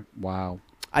are. Wow.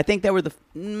 I think they were the.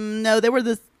 No, they were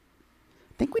the.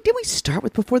 Did we start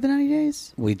with before the 90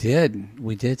 days? We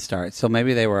did start. So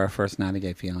maybe they were our first 90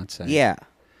 Day Fiancé. Yeah.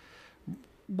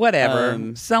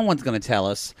 Whatever. Someone's going to tell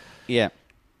us. Yeah.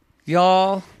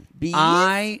 Y'all, Bees?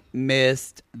 I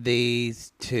missed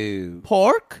these two.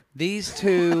 Pork? These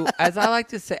two, as I like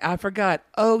to say, I forgot.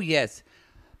 Oh, yes.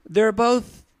 They're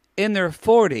both in their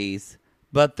 40s,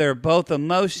 but they're both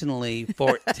emotionally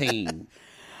 14.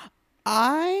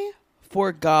 I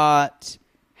forgot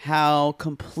how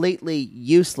completely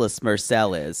useless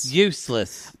Marcel is.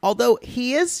 Useless. Although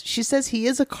she says he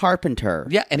is a carpenter.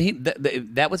 Yeah, and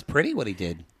that was pretty what he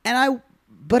did.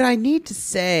 But I need to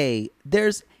say,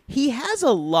 he has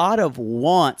a lot of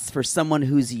wants for someone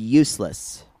who's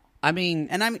useless. I mean,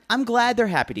 and I'm glad they're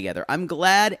happy together. I'm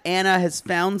glad Anna has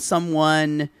found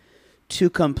someone to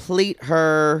complete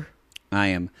her. I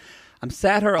am. I'm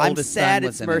sad her oldest son wasn't in it.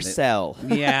 I'm sad it's Marcel.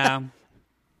 Yeah.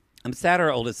 I'm sad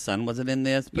her oldest son wasn't in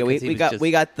this. Yeah, we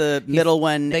got the middle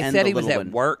one. They and said the he was at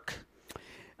one. Work.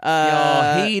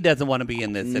 He doesn't want to be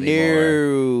in this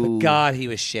anymore. But God, he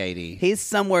was shady. He's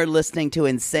somewhere listening to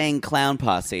Insane Clown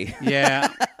Posse.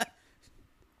 Yeah.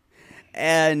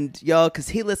 And y'all, because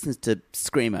he listens to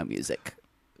screamo music.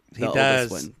 He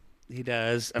does. He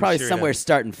does. Probably somewhere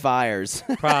starting fires.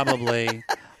 Probably.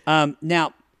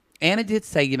 Now, Anna did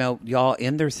say, y'all,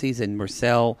 in their season,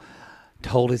 Marcel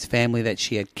told his family that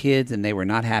she had kids and they were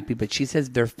not happy, but she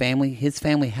says his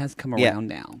family has come around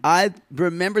now. I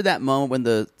remember that moment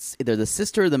when either the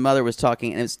sister or the mother was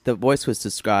talking, and the voice was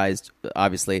disguised,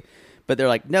 obviously, but they're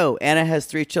like, no, Anna has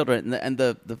 3 children, and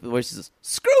the voice says,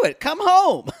 screw it, come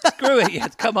home. Screw it,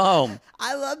 yes, come home.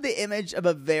 I love the image of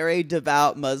a very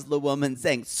devout Muslim woman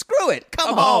saying, screw it,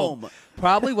 come home.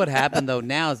 Probably what happened, though,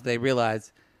 now is they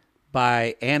realize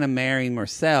by Anna marrying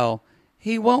Marcel,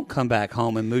 he won't come back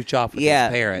home and mooch off with his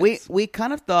parents. We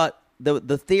kind of thought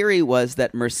the theory was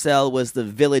that Marcel was the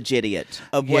village idiot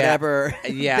of whatever.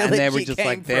 Yeah, and they were just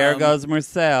like, there goes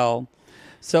Marcel.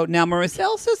 So now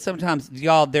Marcel says sometimes,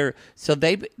 y'all, they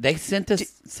sent us,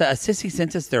 Sissy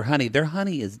sent us their honey. Their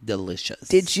honey is delicious.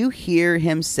 Did you hear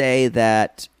him say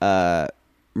that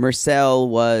Marcel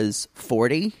was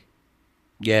 40.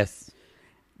 Yes.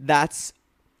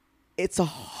 It's a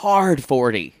hard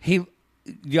 40.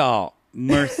 Y'all,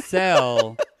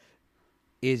 Marcel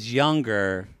is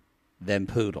younger than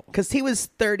Poodle. Because he was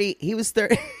 30. He was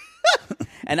 30.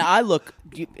 And I look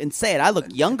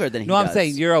younger than he does. No, I'm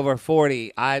saying you're over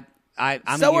 40. I'm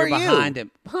So a year are you. behind him.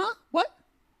 Huh? What?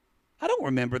 I don't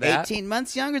remember that. 18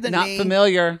 months younger than Not me.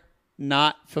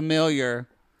 Not familiar.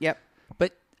 Yep.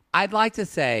 But I'd like to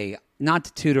say, not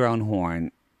to toot our own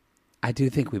horn, I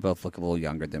do think we both look a little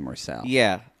younger than Marcel.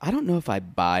 Yeah. I don't know if I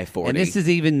buy 40. And this is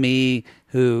even me,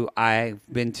 who I've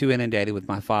been too inundated with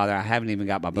my father. I haven't even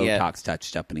got my Botox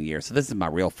touched up in a year. So this is my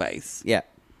real face. Yeah.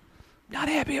 Not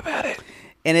happy about it.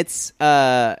 And it's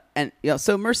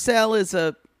so Marcel is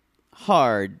a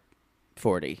hard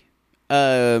 40.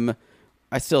 I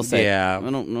still say I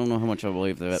don't know how much I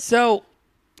believe that. So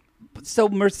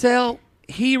Marcel,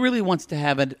 he really wants to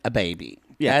have a baby.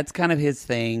 Yeah. That's kind of his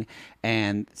thing.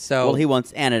 And so he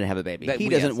wants Anna to have a baby. He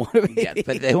doesn't want a baby. Yes,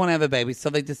 but they want to have a baby.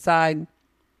 So they decide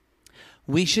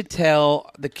we should tell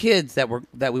the kids that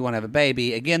we want to have a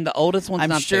baby. Again, the oldest one's not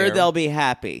there. I'm sure they'll be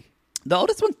happy. The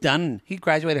oldest one's done. He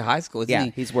graduated high school, isn't he?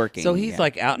 Yeah, he's working. So he's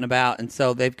like out and about. And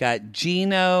so they've got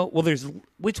Gino. Well,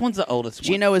 which one's the oldest one?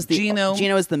 Gino is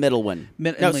the middle one.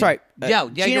 Sorry.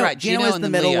 You're right. Gino is the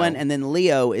middle one, and then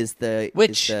Leo is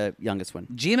the youngest one.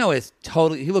 Gino is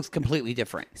he looks completely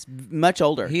different. He's much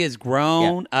older. He has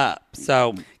grown up.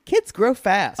 So kids grow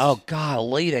fast. Oh,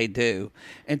 golly, they do.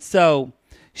 And so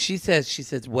she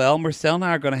says, well, Marcel and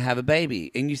I are going to have a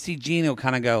baby. And you see Gino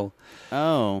kind of go,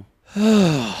 oh.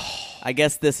 I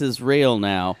guess this is real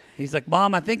now. He's like,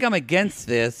 Mom, I think I'm against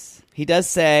this. He does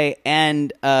say,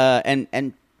 and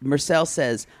Marcel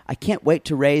says, I can't wait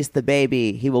to raise the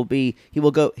baby. He will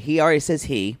go, he already says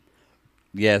he.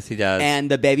 Yes, he does. And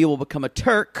the baby will become a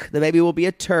Turk. The baby will be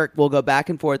a Turk. We'll go back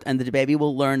and forth, and the baby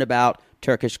will learn about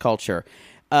Turkish culture.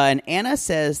 And Anna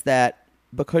says that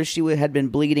because she had been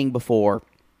bleeding before,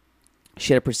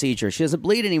 she had a procedure. She doesn't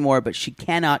bleed anymore, but she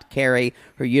cannot carry.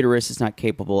 Her uterus is not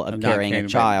capable of carrying a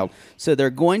child. So they're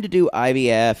going to do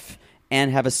IVF and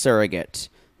have a surrogate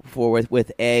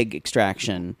with egg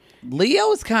extraction.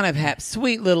 Leo's kind of happy.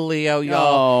 Sweet little Leo,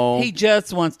 y'all. Oh. He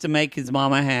just wants to make his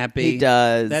mama happy. He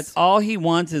does. That's all he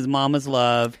wants is mama's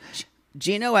love.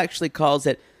 Gino actually calls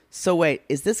it, so wait,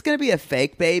 is this going to be a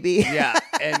fake baby? Yeah.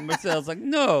 And Marcel's like,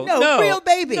 no, real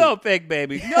baby. No fake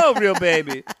baby. No real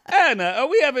baby. Anna, are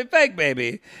we having fake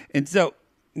baby? And so,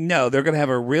 no, they're going to have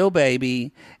a real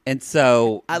baby. And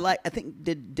so. I think,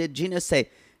 did Gino say,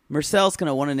 Marcel's going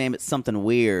to want to name it something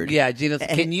weird? Yeah, Gino's,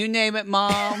 can you name it,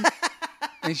 Mom?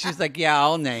 And she's like, yeah,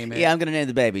 I'll name it. Yeah, I'm going to name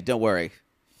the baby. Don't worry.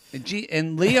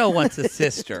 And Leo wants a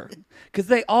sister.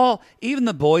 Because even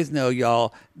the boys know,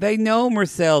 y'all, they know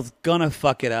Marcel's going to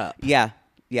fuck it up. Yeah.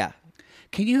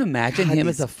 Can you imagine him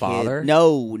as a father?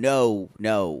 No.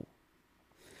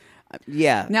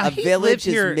 Yeah. Now, a village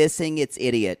is missing its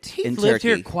idiot in Turkey. He's lived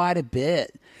here quite a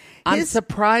bit. I'm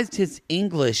surprised his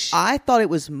English. I thought it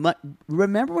was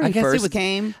remember when he first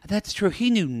came? That's true. He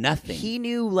knew nothing. He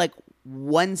knew like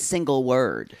one single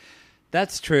word.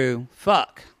 That's true.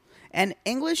 Fuck. And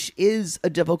English is a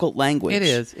difficult language. It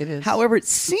is. However, it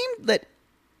seemed that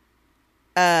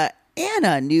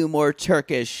Anna knew more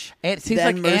Turkish it seems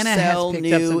than like Marcel Anna has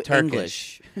picked up some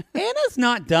Turkish. English. Anna's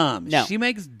not dumb. No. She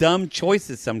makes dumb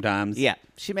choices sometimes. Yeah.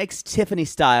 She makes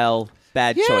Tiffany-style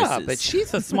bad choices. Yeah, but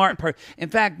she's a smart person. In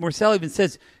fact, Marcel even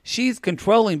says she's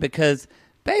controlling because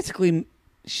basically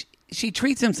she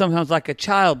treats him sometimes like a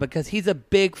child because he's a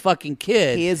big fucking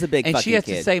kid. He is a big fucking kid. And she has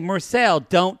to say, Marcel,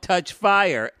 don't touch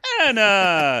fire.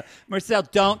 Anna! Marcel,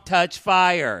 don't touch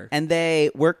fire. And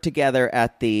they work together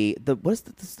at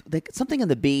something in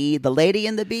the bee, the lady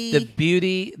in the bee? The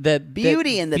beauty and the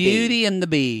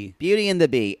bee. Beauty and the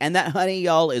bee. And that honey,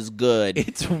 y'all, is good.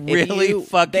 It's really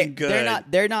fucking good.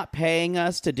 They're not paying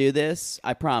us to do this,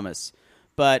 I promise.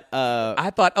 But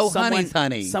I thought, honey's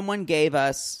honey. Someone gave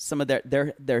us some of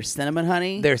their cinnamon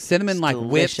honey. Their cinnamon, like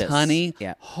delicious. Whipped honey.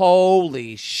 Yeah.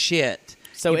 Holy shit.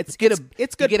 So it's good. You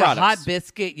get products. A hot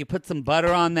biscuit. You put some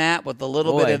butter on that with a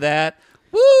little bit of that.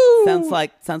 Woo! Sounds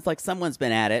like someone's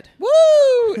been at it.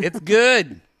 Woo! It's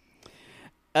good.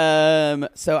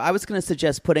 So I was going to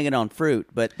suggest putting it on fruit,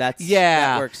 but that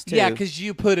works too. Yeah, because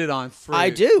you put it on fruit.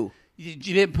 I do. You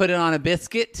didn't put it on a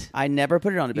biscuit? I never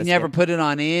put it on a biscuit. You never put it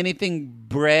on anything,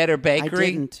 bread or bakery?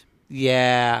 I didn't.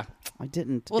 Yeah. I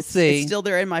didn't. We'll see. It's still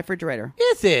there in my refrigerator.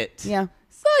 Is it? Yeah.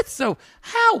 So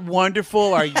how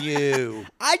wonderful are you?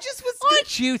 Aren't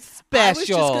you special? I was just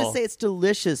going to say it's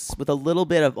delicious with a little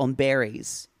bit of on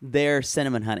berries. Their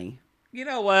cinnamon honey. You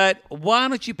know what? Why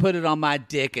don't you put it on my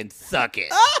dick and suck it?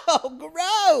 Oh,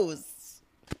 gross.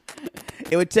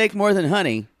 It would take more than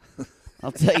honey.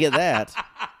 I'll tell you that.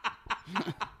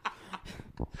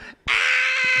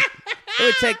 It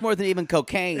would take more than even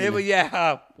cocaine.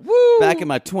 Woo. Back in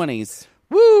my 20s.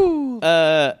 Woo.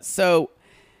 So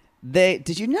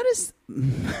did you notice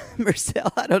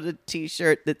Marcel had on a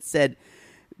t-shirt that said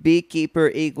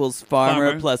beekeeper equals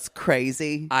farmer plus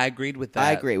crazy? I agreed with that.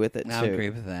 I agree with it, too. I agree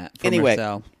with that. Anyway,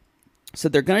 Marcel. So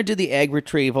they're going to do the egg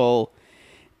retrieval,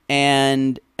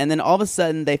 and then all of a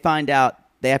sudden they find out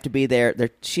they have to be there.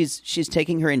 She's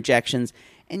taking her injections,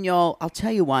 and y'all, I'll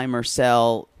tell you why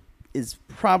Marcel is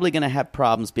probably going to have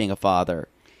problems being a father.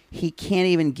 He can't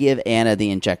even give Anna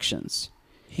the injections.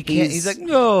 He can't. He's like,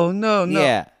 no.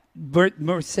 Yeah.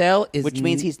 Marcel is... Which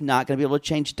means he's not going to be able to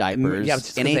change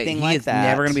diapers, anything like that. He's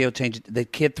never going to be able to change it. The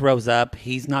kid throws up.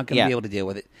 He's not going to be able to deal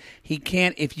with it. He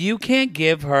can't... If you can't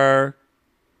give her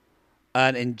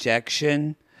an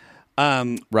injection...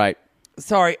 right.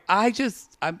 Sorry, I got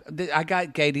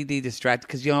KDD distracted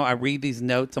because, I read these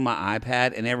notes on my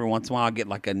iPad, and every once in a while I get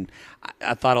like a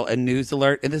news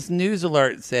alert. And this news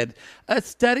alert said, a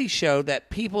study showed that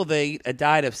people that eat a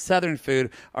diet of Southern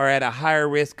food are at a higher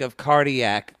risk of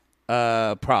cardiac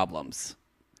problems.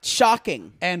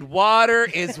 Shocking. And water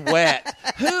is wet.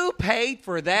 Who paid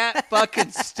for that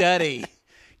fucking study?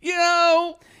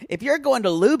 If you're going to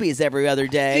Luby's every other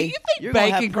day, do you think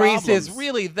bacon grease is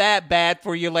really that bad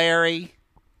for you, Larry?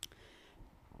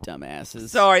 Dumbasses.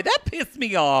 Sorry, that pissed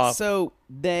me off. So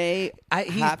he's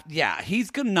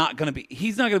not gonna be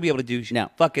able to do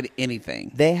fucking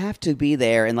anything. They have to be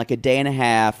there in like a day and a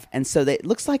half, and so it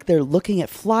looks like they're looking at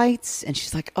flights, and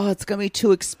she's like, "Oh, it's gonna be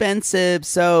too expensive,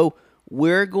 so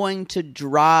we're going to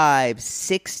drive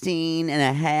 16 and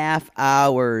a half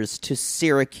hours to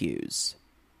Syracuse."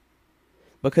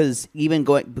 Because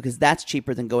that's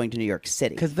cheaper than going to New York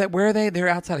City. Because where are they? They're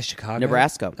outside of Chicago.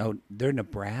 Nebraska. Oh, they're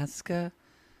Nebraska?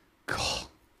 God.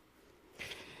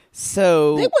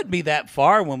 So they wouldn't be that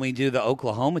far when we do the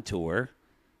Oklahoma tour.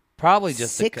 Probably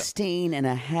just 16 and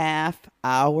a half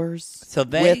hours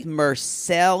with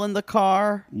Marcel in the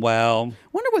car. Well.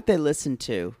 Wonder what they listen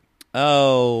to.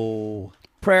 Oh.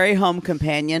 Prairie Home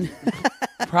Companion.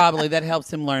 Probably. That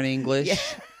helps him learn English. Yeah.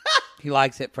 He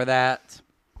likes it for that.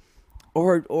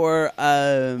 Or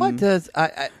what does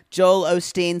Joel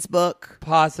Osteen's book?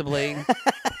 Possibly.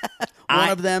 One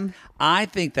of them. I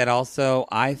think that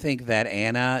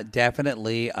Anna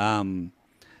definitely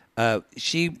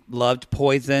she loved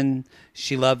Poison.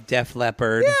 She loved Def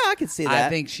Leppard. Yeah, I can see that. I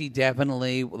think she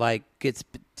definitely gets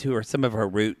to some of her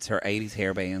roots, her 80s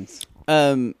hair bands.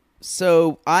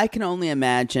 So I can only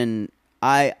imagine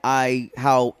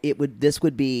how this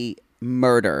would be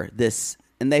murder. This.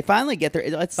 And they finally get there.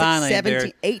 It's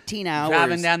like 18 hours.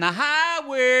 Driving down the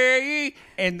highway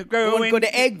and the growing. Go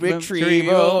to egg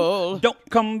retrieval. Don't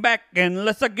come back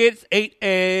unless I get 8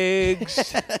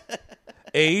 eggs.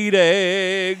 8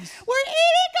 eggs. We're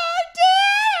eating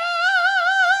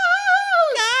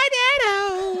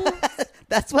Gardetto.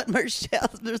 That's what Marcel.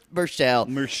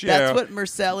 That's what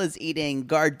Marcel is eating.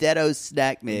 Gardetto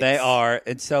snack mix. They are.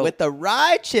 And so with the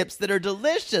rye chips that are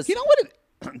delicious. You know what?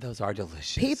 Those are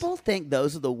delicious. People think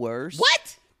those are the worst.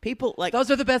 What? People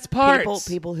those are the best parts.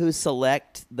 People who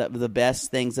select the best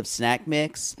things of snack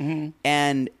mix,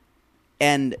 and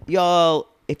y'all,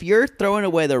 if you're throwing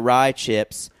away the rye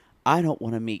chips, I don't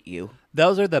want to meet you.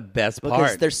 Those are the best part.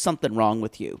 Because there's something wrong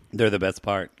with you. They're the best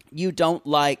part. You don't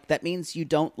like. That means you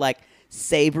don't like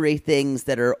savory things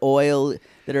that are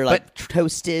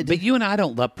toasted. But you and I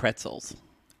don't love pretzels.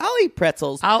 I'll eat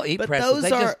pretzels.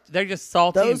 They're just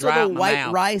salty and dry. Those are the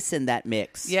white rice in that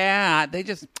mix. Yeah,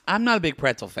 I'm not a big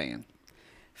pretzel fan.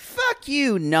 Fuck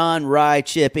you, non-rye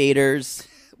chip eaters.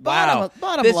 Wow.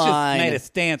 Bottom this line. Just made a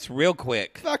stance real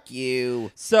quick. Fuck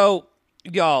you. So,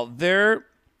 y'all,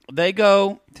 they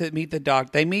go to meet the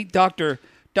doctor. They meet Dr.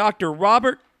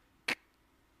 Robert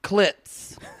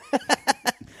Klitz.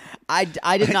 I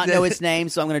did not know his name,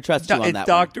 so I'm going to trust you on that one. It's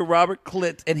Dr. Robert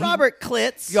Klitz. Robert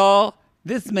Klitz. Y'all,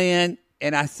 this man,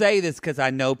 and I say this because I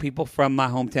know people from my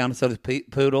hometown, so does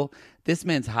Poodle. This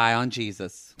man's high on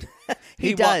Jesus.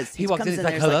 He does. He walks in, he's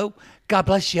like, hello, God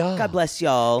bless y'all. God bless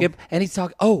y'all. And he's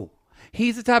talking,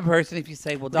 he's the type of person, if you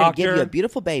say, well, We're gonna doctor. give you a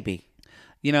beautiful baby.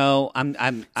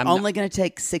 I'm only going to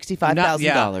take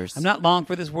 $65,000. I'm not long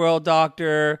for this world,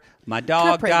 doctor. My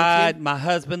dog died. My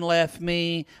husband left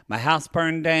me. My house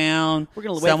burned down. We're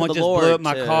going to wait Someone for the just Lord blew up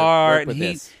my to car. work with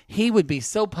this. He would be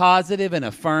so positive and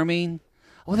affirming.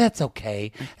 Well, that's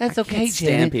okay. That's okay, can't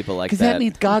stand Janet. people like because that. that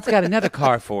means God's got another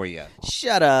car for you.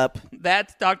 Shut up.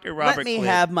 That's Dr. Robert. Let me Cliff.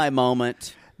 have my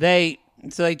moment. They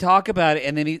So they talk about it,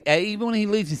 and then even when he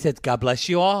leaves, he says, "God bless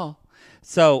you all."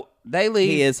 So they leave.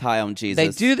 He is high on Jesus. They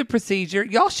do the procedure.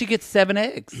 Y'all, she gets 7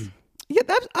 eggs. Yeah,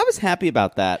 I was happy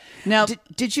about that. Now,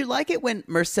 did you like it when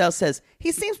Marcel says,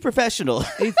 he seems professional?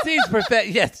 He seems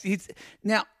professional. Yes.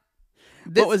 Now,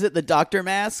 what was it, the doctor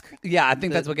mask? Yeah, I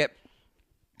think that's what get...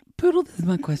 Poodle, this is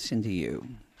my question to you.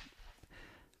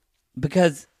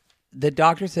 Because the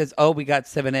doctor says, oh, we got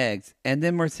 7 eggs. And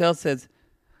then Marcel says,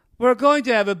 we're going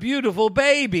to have a beautiful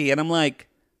baby. And I'm like,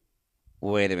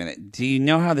 wait a minute. Do you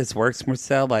know how this works,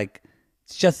 Marcel? Like,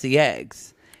 it's just the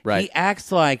eggs. Right. He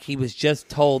acts like he was just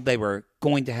told they were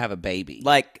going to have a baby.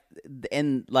 Like,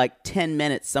 in 10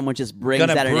 minutes, someone just brings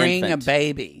out an infant. Gonna bring a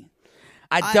baby.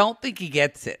 I don't think he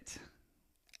gets it.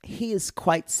 He is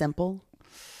quite simple.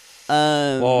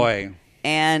 Boy.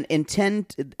 And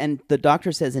and the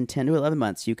doctor says in 10 to 11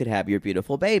 months, you could have your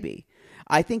beautiful baby.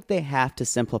 I think they have to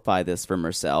simplify this for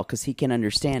Marcel because he can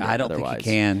understand it I don't otherwise. think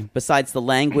he can. Besides the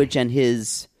language and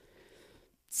his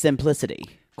simplicity.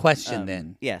 Question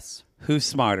then. Yes. Who's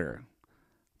smarter?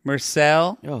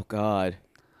 Marcel? Oh, God.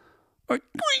 Or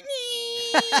Courtney?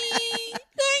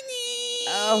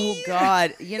 Oh,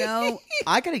 God.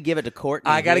 I got to give it to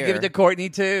Courtney. I got to give it to Courtney,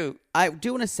 too. I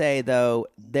do want to say, though,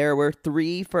 there were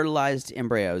 3 fertilized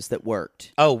embryos that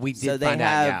worked. Oh, we did find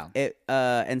out,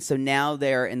 yeah. And so now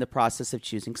they're in the process of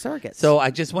choosing surrogates. So I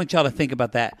just want y'all to think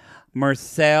about that.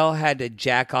 Marcel had to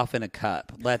jack off in a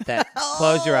cup. Let that...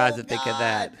 Close your eyes and think of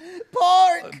that.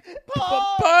 Pork!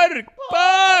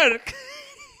 Pork!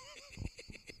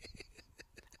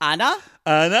 Anna?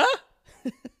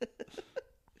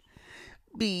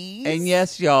 Bees. And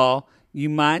yes, y'all, you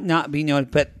might not be knowing,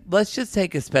 but let's just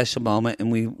take a special moment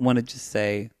and we want to just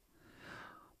say,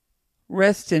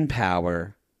 rest in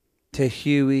power to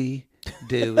Huey,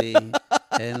 Dewey,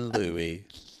 and Louie.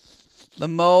 The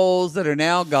moles that are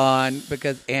now gone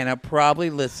because Anna probably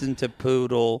listened to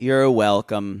Poodle. You're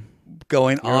welcome.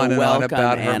 Going on and on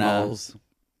about her Anna. moles.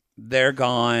 They're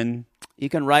gone. You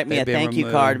can write me They've a been thank you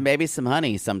removed. card, maybe some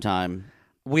honey sometime.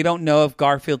 We don't know if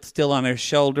Garfield's still on her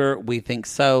shoulder. We think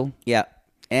so. Yeah.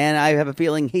 And I have a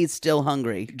feeling he's still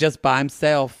hungry. Just by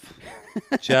himself.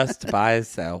 Just by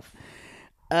himself.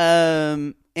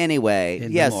 Anyway,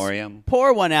 In yes. memoriam.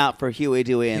 Pour one out for Huey,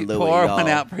 Dewey, and Louie. Pour y'all. one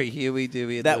out for Huey,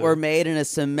 Dewey, and That Louie. were made in a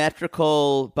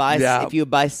symmetrical... Yeah. If you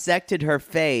bisected her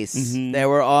face, they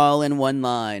were all in one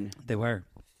line. They were.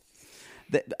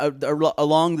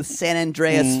 Along the San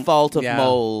Andreas fault of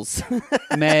moles.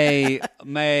 May,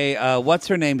 what's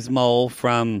her name's mole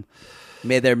from...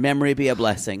 May their memory be a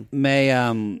blessing. May,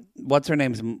 what's her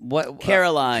name's...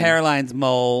 Caroline. Caroline's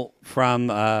mole from...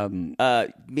 Me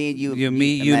and you.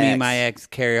 Me, my ex,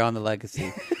 carry on the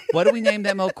legacy. What do we name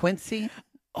that mole? Quincy?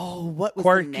 Oh, what was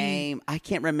Quirky? the name? I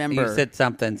can't remember. You said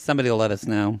something. Somebody will let us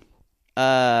know.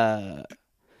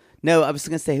 No, I was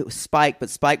going to say Spike, but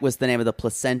Spike was the name of the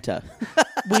placenta.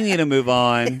 We need to move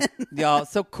on. Y'all,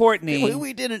 so Courtney... Who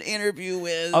we did an interview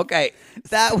with. Okay.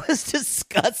 That was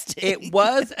disgusting. It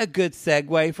was a good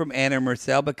segue from Anna and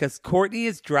Marcel because Courtney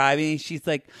is driving and she's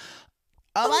like,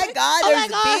 Oh my God, there's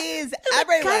bees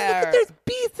everywhere. There's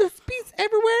bees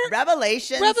everywhere.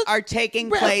 Revelations are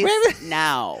taking place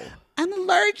now. I'm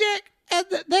allergic and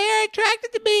they're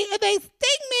attracted to me and they sting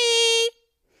me.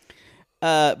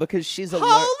 Because she's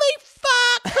Holy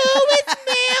fuck, who is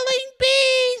mailing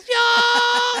bees,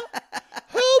 y'all?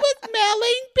 Who is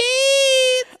mailing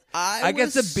bees? I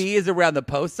guess the bee is around the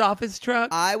post office truck.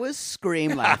 I was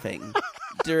scream laughing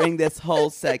during this whole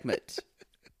segment.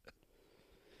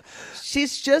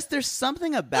 There's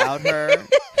something about her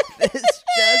that's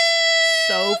just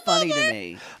so funny to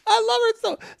me. I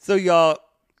love her so y'all,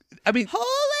 I mean, holy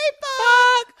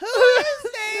fuck, who is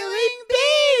mailing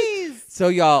bees? So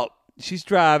y'all, she's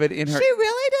driving in her... She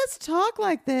really does talk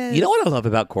like this. You know what I love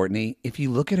about Courtney? If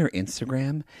you look at her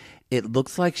Instagram, it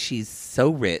looks like she's so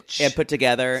rich. And put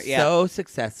together. Yeah. So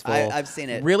successful. I've seen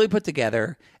it. Really put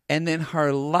together. And then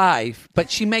her life,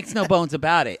 but she makes no bones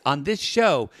about it. On this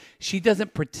show, she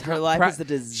doesn't pretend. Her life is a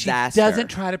disaster. She doesn't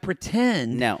try to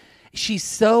pretend. No. She's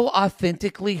so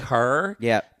authentically her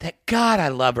that, God, I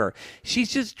love her.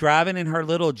 She's just driving in her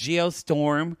little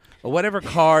Geostorm or whatever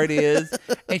car it is,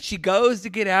 and she goes to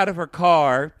get out of her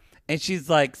car, and she's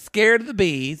like scared of the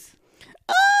bees.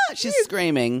 She's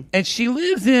screaming. And she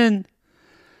lives in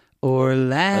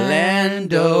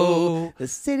Orlando. The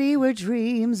city where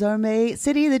dreams are made.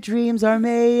 City that dreams are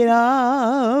made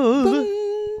of.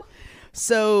 Boom.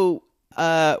 So...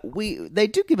 they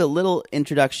do give a little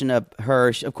introduction of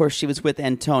her. Of course, she was with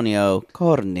Antonio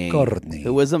Courtney,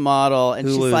 who was a model, and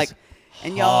she's like,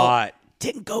 and hot.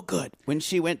 didn't go good. When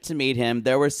she went to meet him,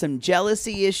 there were some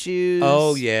jealousy issues.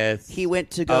 Oh, yes. He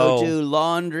went to go do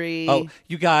laundry. Oh,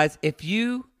 you guys, if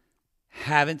you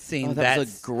haven't seen that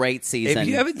was a great season. If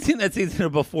you haven't seen that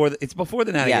season it's before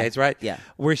the 90 Days, right? Yeah.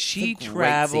 Where she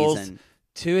travels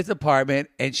to his apartment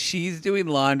and she's doing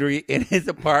laundry in his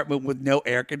apartment with no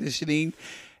air conditioning.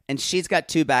 And she's got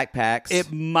 2 backpacks.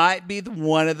 It might be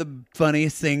one of the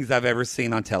funniest things I've ever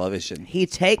seen on television. He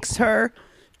takes her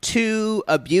to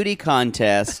a beauty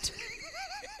contest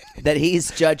that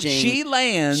he's judging. She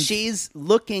lands.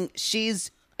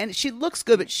 And she looks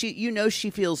good, but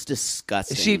she feels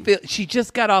disgusting. She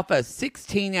just got off a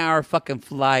 16-hour fucking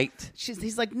flight.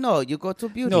 He's like, no, you go to a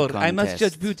beauty contest. No, I must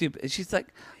judge beauty. She's like,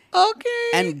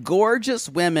 okay. And gorgeous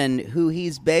women who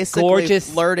he's basically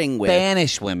flirting with.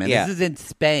 Spanish women. Yeah. This is in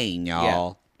Spain, y'all.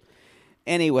 Yeah.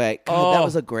 Anyway, God, that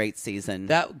was a great season.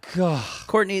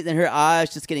 Courtney and her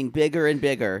eyes just getting bigger and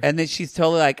bigger. And then she's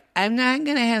totally like, I'm not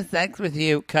going to have sex with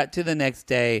you. Cut to the next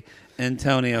day.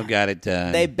 Antonio got it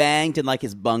done. They banged in like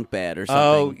his bunk bed or something.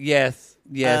 Oh, yes.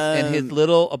 Yes. In his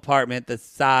little apartment the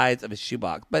size of a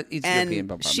shoebox. But it's European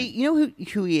apartment. You know who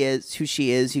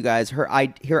she is, you guys? Her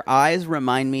eyes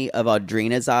remind me of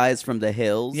Audrina's eyes from The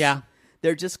Hills. Yeah.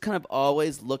 They're just kind of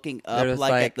always looking up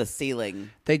like at the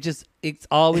ceiling. It's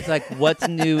always like, what's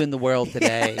new in the world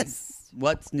today? Yes.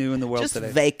 What's new in the world today?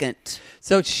 Just vacant.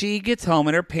 So she gets home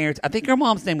and her parents, I think her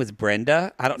mom's name was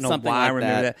Brenda. I don't know Something why like I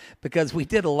remember that. because we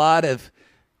did a lot of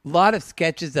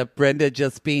sketches of Brenda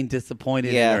just being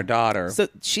disappointed in her daughter. So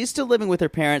she's still living with her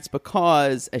parents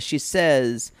because, as she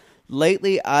says,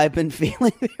 lately I've been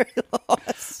feeling very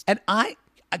lost. And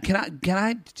can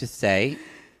I just say,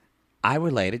 I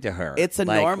related to her. It's a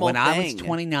normal thing. When I was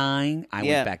 29, I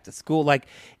went back to school. Like,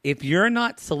 if you're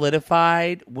not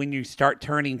solidified when you start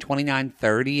turning 29,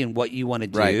 30 and what you want to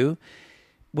do,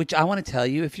 which I want to tell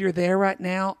you, if you're there right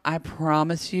now, I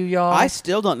promise you, y'all. I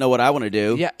still don't know what I want to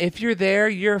do. Yeah, if you're there,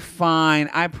 you're fine.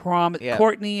 I promise. Yeah.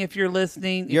 Courtney, if you're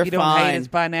listening, if you don't hate us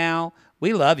by now,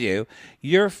 we love you.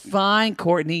 You're fine,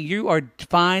 Courtney. You are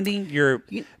finding your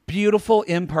beautiful,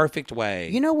 imperfect way.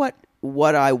 You know what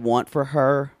I want for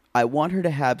her? I want her to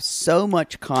have so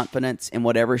much confidence in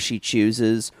whatever she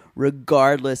chooses,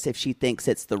 regardless if she thinks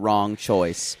it's the wrong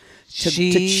choice.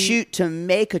 To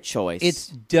make a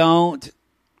choice.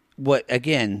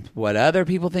 What other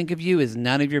people think of you is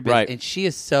none of your business. Right. And she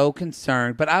is so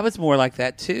concerned. But I was more like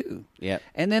that too. Yeah.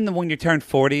 And then when you turn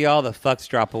 40, y'all, the fucks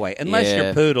drop away. Unless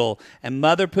you're poodle and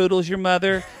mother poodle's your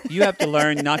mother, you have to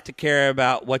learn not to care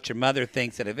about what your mother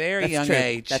thinks at a very young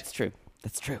age. That's true.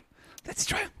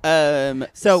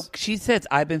 So she says,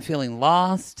 I've been feeling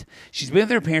lost. She's been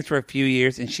with her parents for a few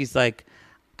years, and she's like,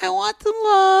 I want some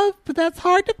love, but that's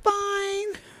hard to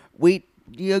find.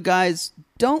 You guys,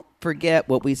 don't forget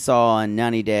what we saw on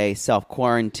 90-Day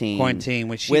Self-Quarantine. When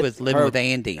she was living with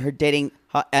Andy. Her dating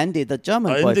Andy, the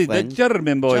German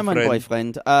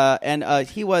boyfriend. And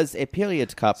he was a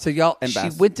period cup. So y'all, she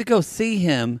went to go see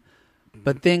him,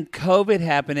 but then COVID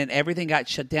happened and everything got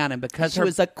shut down. And because she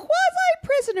was a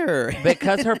quasi-prisoner.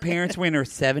 Because her parents were in her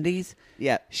 70s,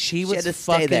 she was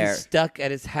fucking stuck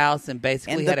at his house and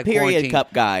basically had a period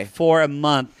cup guy for a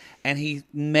month. And he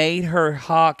made her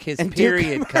hawk his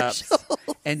period cups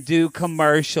and do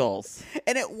commercials.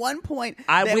 And at one point,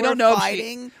 we don't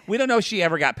know if she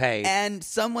ever got paid. And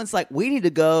someone's like, we need to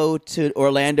go to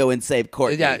Orlando and save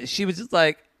Courtney. Yeah, she was just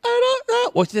like, I don't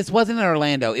know. Well, this wasn't in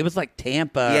Orlando. It was like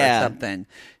Tampa or something.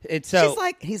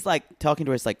 He's like talking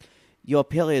to her. It's like, your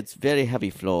period's very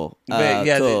heavy flow.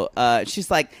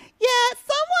 She's like,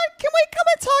 can we come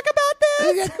and talk about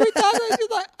this? Yeah, can we talk about it? She's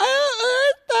like, I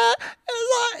don't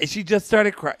understand. She just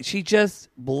started crying. She just,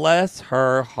 bless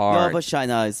her heart. Your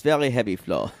vagina is very heavy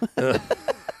flow.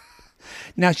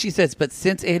 Now, she says, but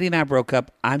since Andy and I broke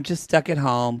up, I'm just stuck at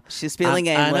home. She's feeling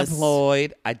I'm aimless.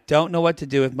 Unemployed. I don't know what to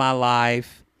do with my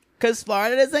life. Because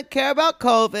Florida doesn't care about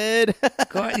COVID.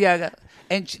 Yeah.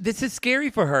 And this is scary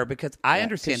for her because I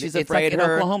understand. She's it's afraid like in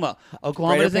Oklahoma. Her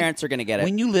parents are going to get it.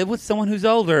 When you live with someone who's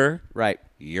older, right,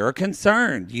 you're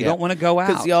concerned. You don't want to go out.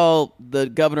 Because y'all, the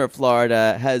governor of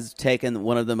Florida has taken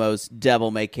one of the most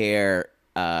devil-may-care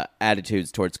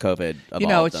attitudes towards COVID.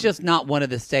 It's just not one of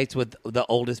the states with the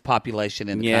oldest population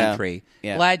in the country.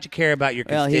 Yeah. Glad you care about your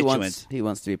constituents. He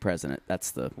wants to be president.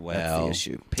 That's the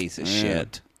issue. Piece of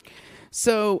shit.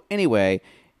 So anyway.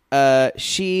 The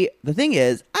thing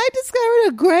is, I discovered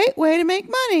a great way to make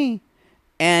money.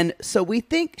 And so we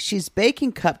think she's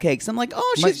baking cupcakes. I'm like,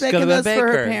 she's baking those for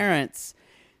her parents.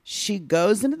 She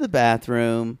goes into the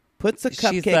bathroom, puts a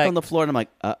cupcake on the floor, and I'm like,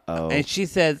 uh-oh. And she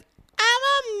says, I'm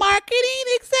a marketing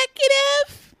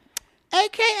executive,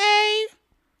 a.k.a.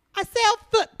 I sell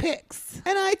foot pics.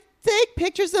 And I take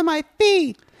pictures of my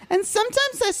feet. And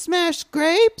sometimes I smash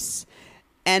grapes.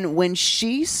 And when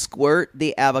she squirt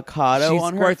the avocado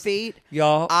on her feet,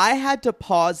 y'all, I had to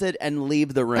pause it and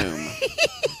leave the room.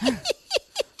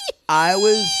 I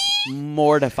was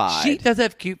mortified. She does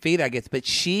have cute feet, I guess, but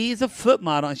she's a foot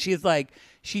model, and she's like,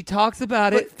 she talks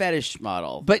about foot it. Fetish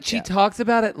model. But she talks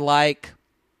about it like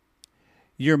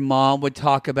your mom would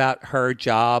talk about her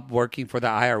job working for the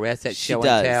IRS at Show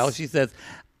and Tell. She says,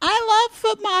 I love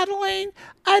foot modeling.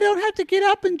 I don't have to get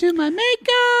up and do my makeup.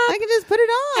 I can just put it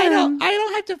on. I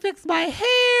don't have to fix my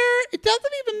hair. It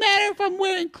doesn't even matter if I'm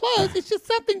wearing clothes. It's just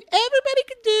something everybody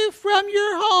can do from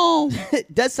your home.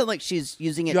 It does sound like she's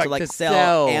using it to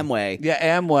sell Amway.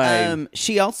 Yeah, Amway.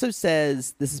 She also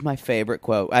says, this is my favorite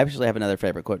quote. I actually have another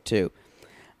favorite quote too.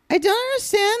 I don't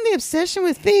understand the obsession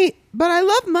with feet, but I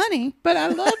love money.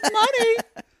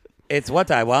 It's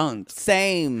what I want.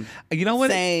 Same. You know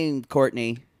what? Same,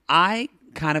 Courtney. I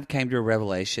kind of came to a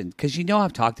revelation because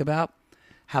I've talked about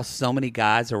how so many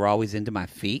guys are always into my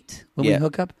feet when we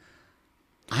hook up.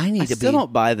 I still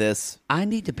don't buy this. I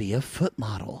need to be a foot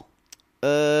model.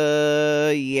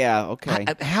 Yeah, okay.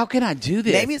 How can I do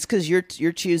this? Maybe it's because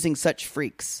you're choosing such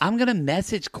freaks. I'm gonna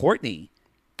message Courtney.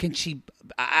 Can she?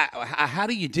 How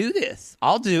do you do this?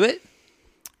 I'll do it.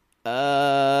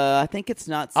 I think it's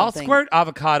not something... I'll squirt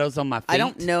avocados on my feet. I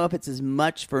don't know if it's as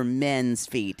much for men's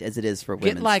feet as it is for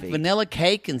women's feet. Get vanilla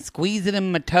cake and squeeze it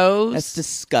in my toes. That's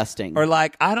disgusting. Or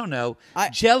I don't know,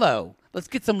 Jell-O. Let's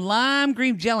get some lime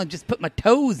green Jell-O and just put my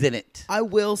toes in it. I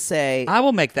will say... I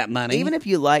will make that money. Even if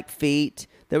you like feet,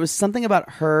 there was something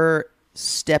about her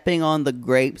stepping on the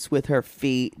grapes with her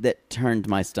feet that turned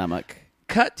my stomach.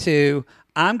 Cut to...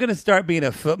 I'm going to start being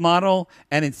a foot model,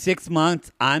 and in 6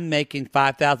 months, I'm making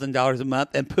 $5,000 a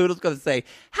month, and Poodle's going to say,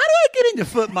 how do I get into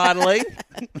foot modeling?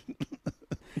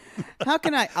 How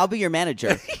can I? I'll be your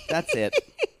manager. That's it.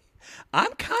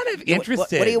 I'm kind of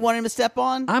interested. What do you want him to step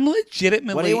on? I'm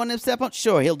legitimately... What do you want him to step on?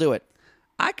 Sure, he'll do it.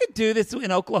 I could do this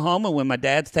in Oklahoma when my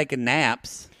dad's taking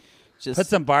naps. Put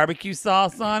some barbecue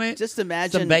sauce on it. Just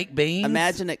imagine... Some baked beans.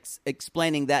 Imagine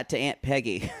explaining that to Aunt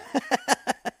Peggy.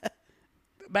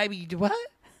 Baby, you do what?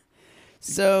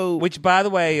 So, which, by the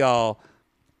way, y'all,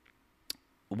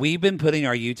 we've been putting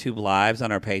our YouTube lives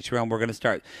on our Patreon. We're going to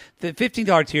start. The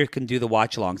 $15 tier can do the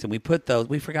watch-alongs, and we put those.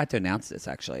 We forgot to announce this,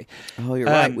 actually. Oh, you're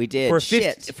right. We did.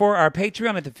 For our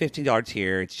Patreon at the $15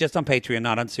 tier, it's just on Patreon,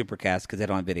 not on Supercast, because they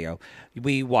don't have video.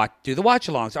 We do the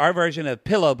watch-alongs, our version of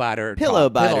Pillow Biter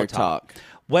Talk.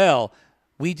 Well...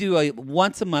 We do a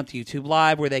once-a-month YouTube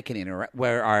live where they can interact,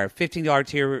 where our $15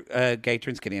 tier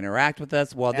patrons can interact with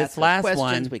us. Well, this last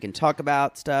one, we can talk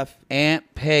about stuff. Aunt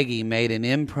Peggy made an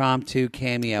impromptu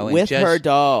cameo with her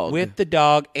dog, with the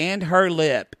dog and her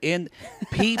lip, and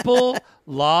people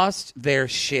lost their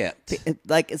shit.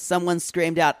 Like someone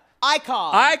screamed out,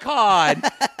 "Icon!"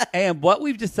 And what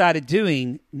we've decided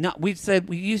doing, we've said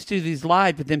we used to do these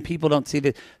live, but then people don't see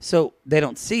it, so they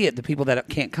don't see it. The people that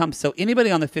can't come. So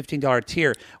anybody on the $15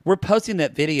 tier, we're posting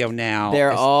that video now.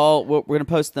 We're going to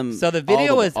post them. So the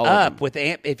video is up with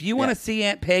Aunt. If you want to see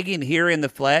Aunt Peggy and hear her in the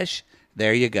flesh,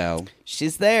 there you go.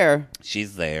 She's there.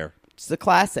 It's a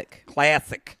classic.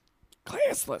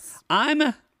 Classless.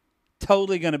 I'm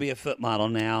totally going to be a foot model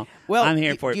now. Well, I'm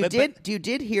here for it. You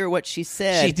did hear what she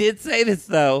said. She did say this,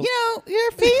 though.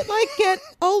 Your feet get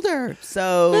older,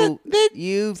 so So maybe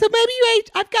you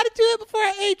age. I've got to do it before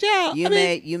I age out.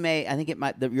 You may. I think it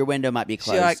might. Your window might be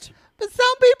closed. But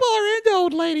some people are into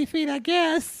old lady feet, I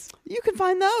guess. You can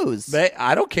find those. But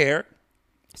I don't care.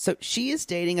 So she is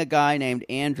dating a guy named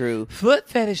Andrew. Foot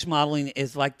fetish modeling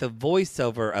is like the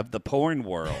voiceover of the porn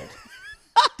world.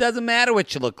 Doesn't matter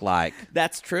what you look like.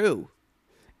 That's true.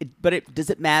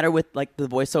 Does it matter with the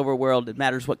voiceover world? It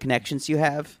matters what connections you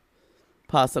have?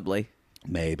 Possibly.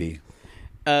 Maybe.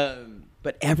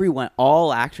 But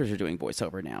all actors are doing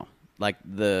voiceover now.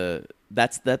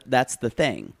 That's the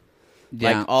thing.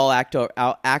 Yeah. All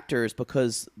actors,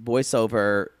 because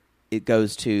voiceover, it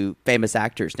goes to famous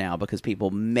actors now because people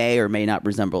may or may not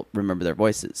remember their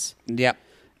voices. Yep.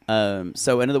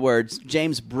 So in other words,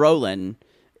 James Brolin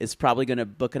is probably going to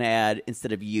book an ad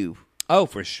instead of you. Oh,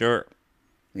 for sure.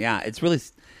 Yeah, it's really...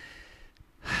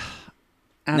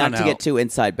 Not to get too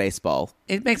inside baseball.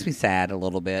 It makes me sad a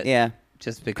little bit. Yeah.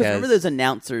 Just because... remember those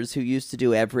announcers who used to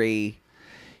do every...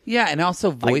 Yeah, and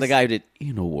also voice... Like the guy who did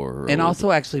In a World. And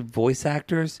also actually voice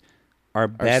actors are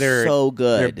better... so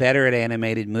good. They're better at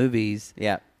animated movies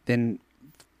than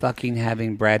fucking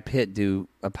having Brad Pitt do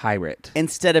a pirate.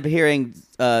 Instead of hearing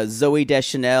Zooey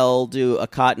Deschanel do a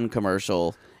cotton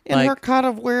commercial... In her kind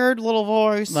of weird little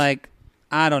voice.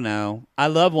 I don't know. I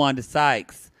love Wanda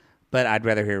Sykes, but I'd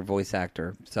rather hear a voice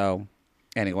actor. So,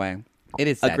 anyway. It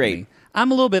is sad Agreed. to me.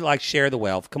 I'm a little bit like share the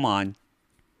wealth. Come on.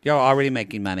 Y'all are already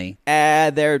making money.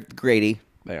 They're greedy.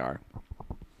 They are.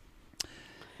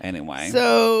 Anyway.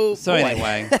 So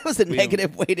anyway. That was a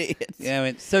negative way to end. Yeah, I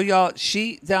mean, so y'all,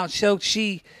 she's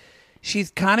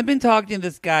kind of been talking to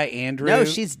this guy, Andrew. No,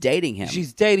 she's dating him.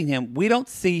 She's dating him. We don't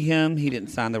see him. He didn't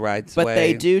sign the rights But away.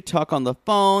 they do talk on the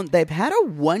phone. They've had a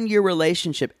 1-year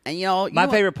relationship. And My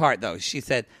favorite part, though, she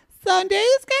said, someday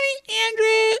this guy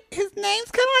Andrew, his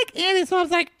name's kind of like Andy. So I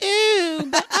was like, ooh.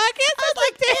 But I guess I was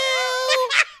like, ew.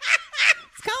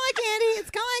 It's kind of like Andy. It's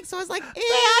kind of like, so I was like, ew.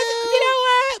 You know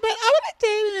what? But I want to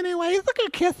date him anyway. He's like a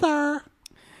kisser.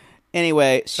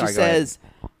 Anyway, she Sorry, says,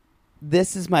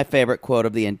 this is my favorite quote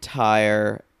of the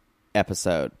entire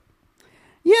episode.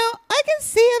 I can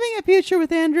see having a future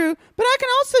with Andrew, but I can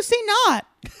also see not.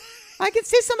 I can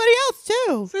see somebody else,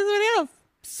 too. See somebody else.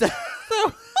 So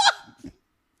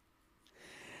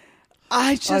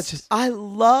I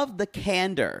love the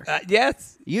candor.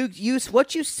 Yes.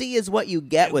 What you see is what you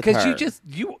get with her. Because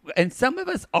and some of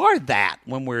us are that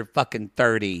when we're fucking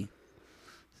 30.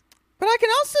 But I can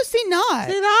also see not.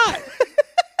 See not.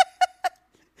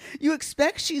 You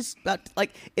expect she's about to,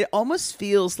 like, it almost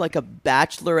feels like a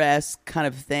Bachelor-esque kind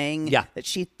of thing. Yeah. That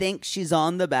she thinks she's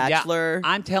on The Bachelor. Yeah.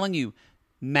 I'm telling you,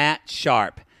 Matt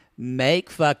Sharp, make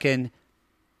fucking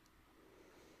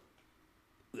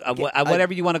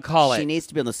whatever you want to call it. She needs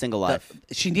to be on The Single Life.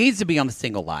 She needs to be on The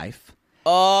Single Life.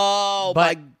 Oh,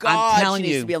 But my God. I'm telling she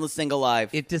needs you, to be on The Single Life.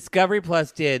 If Discovery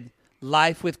Plus did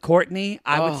Life with Courtney,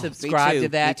 I would subscribe to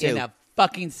that in a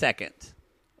fucking second.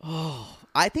 Oh,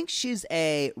 I think she's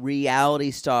a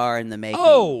reality star in the making.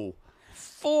 Oh,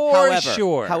 for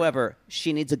sure. However,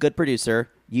 she needs a good producer.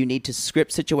 You need to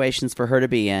script situations for her to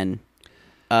be in.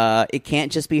 It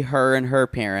can't just be her and her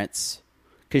parents,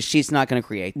 because she's not going to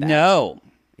create that. No.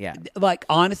 Yeah. Like,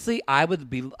 honestly, I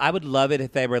would love it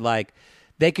if they were like,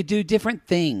 they could do different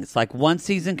things. Like, one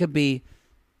season could be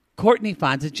Courtney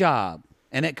finds a job,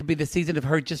 and it could be the season of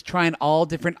her just trying all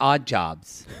different odd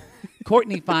jobs.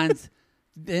 Courtney finds,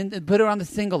 and put her on The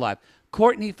Single Life.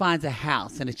 Courtney finds a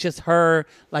house, and it's just her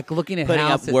like looking at putting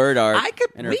houses. up word art.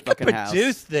 We could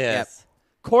produce this. Yep.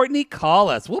 Courtney, call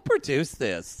us. We'll produce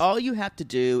this. All you have to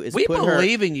do is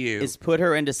believe in you. Is put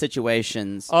her into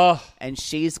situations. And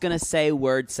she's gonna say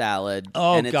word salad.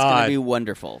 And it's gonna be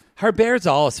wonderful. Her Bears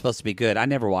All is supposed to be good. I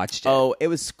never watched it. Oh, it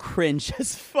was cringe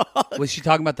as fuck. Was she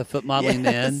talking about the foot modeling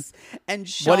then? And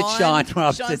Sean, what did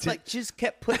Sean's like just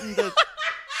kept putting the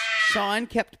Sean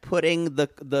kept putting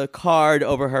the card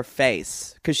over her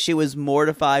face because she was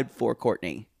mortified for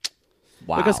Courtney.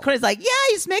 Wow. Because Courtney's like, yeah,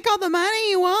 you just make all the money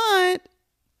you want.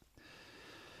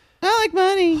 I like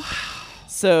money.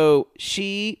 So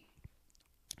she's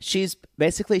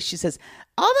basically, she says,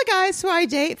 all the guys who I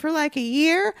date for like a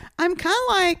year, I'm kind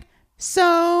of like,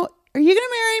 so are you going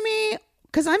to marry me?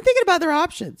 Because I'm thinking about their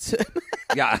options.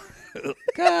 Yeah.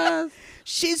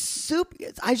 She's super.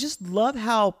 I just love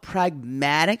how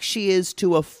pragmatic she is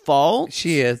to a fault.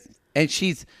 She is. And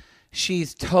she's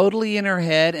totally in her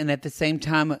head and at the same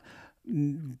time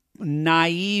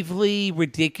naively,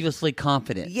 ridiculously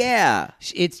confident. Yeah.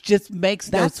 It just makes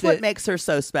That's what makes her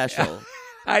so special.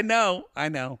 I know.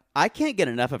 I can't get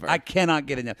enough of her. I cannot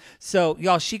get enough. So,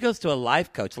 y'all, she goes to a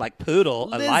life coach, like Poodle.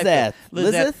 Lizeth.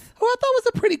 Lizeth, who I thought was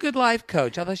a pretty good life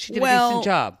coach. I thought she did a decent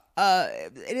job.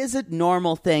 It is a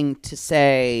normal thing to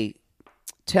say,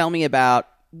 tell me about,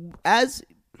 as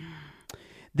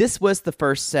this was the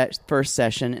first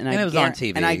session. And it was on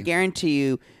TV. And I guarantee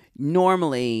you,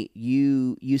 normally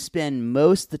you spend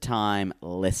most of the time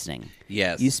listening.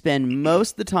 Yes. You spend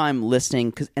most of the time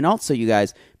listening, and also, you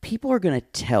guys, people are going to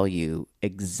tell you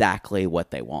exactly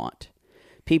what they want.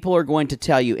 People are going to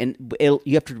tell you, and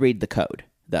you have to read the code,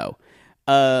 though.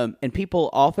 And people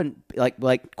often,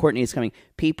 like Courtney is coming,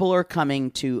 people are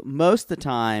coming to, most of the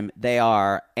time, they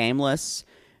are aimless.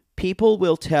 People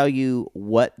will tell you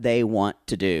what they want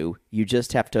to do. You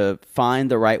just have to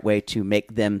find the right way to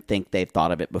make them think they've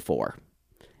thought of it before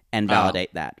and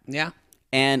validate that. Yeah.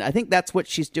 And I think that's what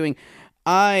she's doing.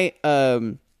 I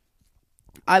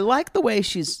like the way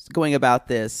she's going about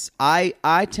this. I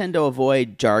tend to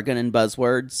avoid jargon and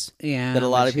buzzwords that a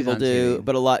lot of people do,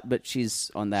 TV. but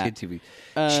she's on that. TV.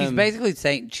 She's basically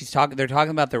saying they're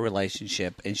talking about their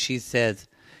relationship, and she says,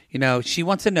 she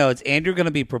wants to know, is Andrew going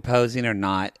to be proposing or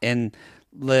not? And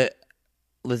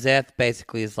Lizeth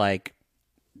basically is like,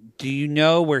 do you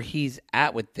know where he's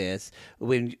at with this?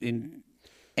 And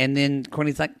then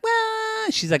Courtney's like,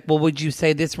 well, she's like, well, would you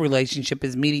say this relationship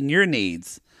is meeting your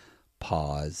needs?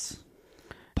 Pause.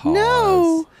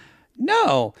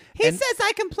 No. He says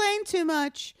I complain too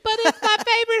much. But it's my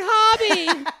favorite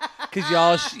hobby. Because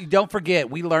y'all, don't forget,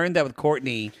 we learned that with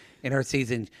Courtney in her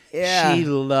season. Yeah. She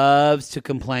loves to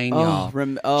complain,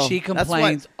 y'all. She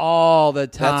complains all the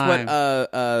time.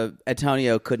 That's what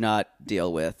Antonio could not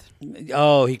deal with.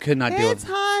 Oh, he could not deal with it. It's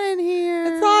hot in here.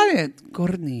 It's hot.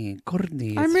 Courtney.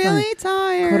 I'm really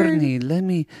tired. Courtney, let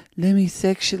me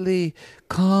sexually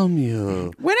calm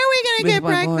you. When are we going to get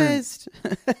breakfast?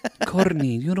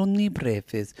 Courtney, you don't need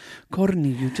breakfast. Courtney,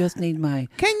 you just need my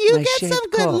Can you my get some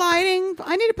good lighting?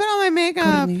 I need to put on my makeup.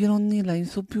 Courtney, you don't need lighting.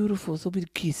 So beautiful. So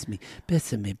beautiful. Kiss me.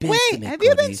 Bésame. Wait, have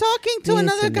you been talking to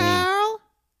another girl?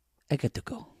 I got to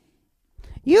go.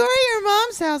 You were at your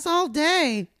mom's house all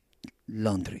day.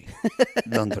 Laundry.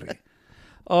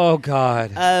 Oh,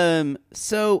 God.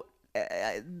 So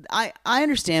I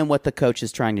understand what the coach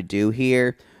is trying to do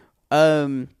here.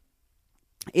 It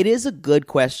is a good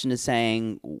question to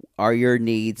saying, are your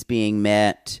needs being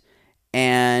met?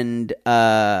 And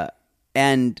I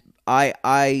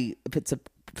if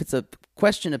it's a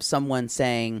question of someone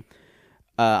saying,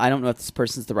 I don't know if this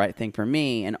person's the right thing for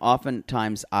me, and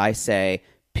oftentimes I say,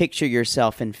 picture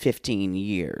yourself in 15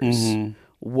 years. Mm-hmm.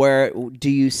 Where do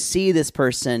you see this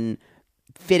person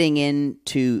fitting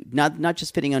into, not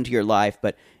just fitting into your life,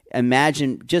 but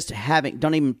imagine just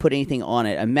don't even put anything on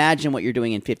it. Imagine what you're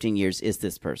doing in 15 years. Is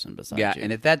this person beside you? Yeah,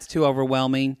 and if that's too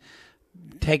overwhelming,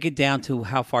 take it down to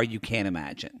how far you can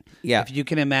imagine. Yeah. If you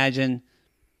can imagine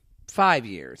 5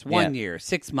 years, 1 year,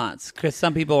 6 months, because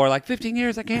some people are like, 15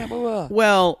 years, I can't. Blah, blah.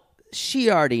 Well, she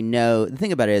already knows. The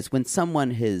thing about it is when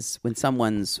someone's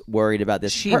worried about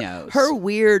this, she knows. Her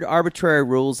weird arbitrary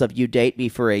rules of you date me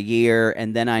for a year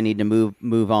and then I need to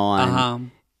move on. Uh-huh.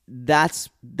 That's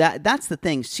the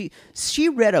thing. She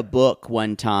read a book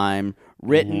one time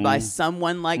written by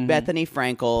someone like Bethany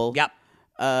Frankel. Yep.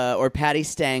 Or Patty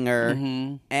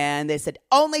Stanger, and they said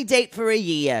only date for a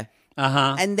year,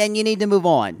 and then you need to move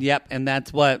on. Yep, and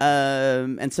that's what.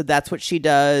 And so that's what she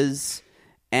does,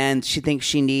 and she thinks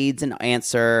she needs an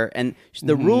answer, and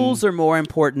the rules are more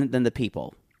important than the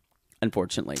people,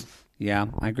 unfortunately. Yeah,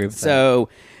 I agree with that. So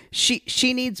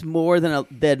she needs more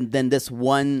than this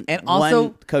one and also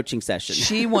one coaching session.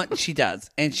 She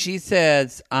does, and she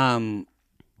says.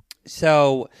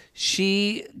 So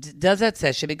she does that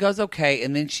session. It goes okay.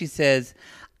 And then she says,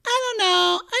 I don't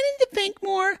know. I need to think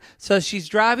more. So she's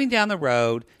driving down the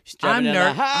road. I'm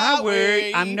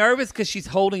nervous because she's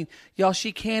holding, y'all,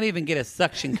 she can't even get a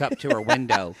suction cup to her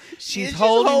window. She's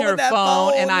holding her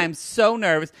phone, and I'm so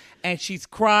nervous. And she's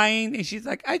crying, and she's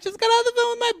like, I just got on the phone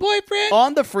with my boyfriend.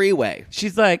 On the freeway.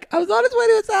 She's like, I was on his way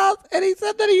to his house, and he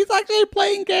said that he's actually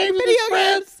playing games with his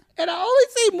friends. And I only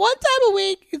see him one time a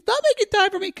week. He's not making time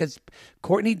for me. Because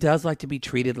Courtney does like to be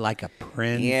treated like a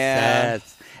princess. Yeah.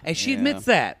 And she admits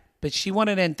that. But she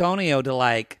wanted Antonio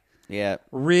to yeah,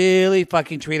 really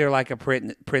fucking treat her like a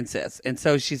princess. And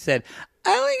so she said,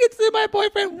 I only get to see my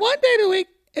boyfriend one day a week.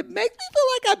 It makes me feel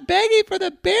like I'm begging for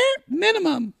the bare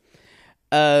minimum.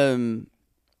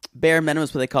 Bare minimum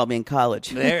is what they called me in college.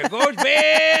 There goes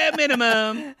bare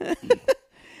minimum.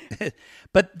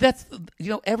 But that's,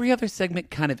 every other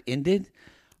segment kind of ended.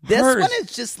 This one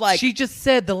is just like... She just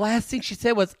said, the last thing she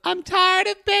said was, I'm tired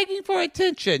of begging for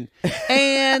attention.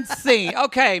 And scene.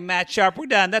 Okay, Matt Sharp, we're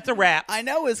done. That's a wrap. I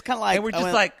know, it's kind of like... And we're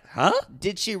just like, huh?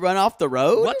 Did she run off the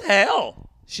road? What the hell?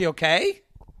 She okay?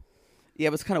 Yeah,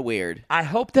 it was kind of weird. I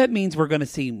hope that means we're going to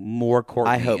see more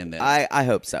Courtney in this. I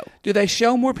hope so. Do they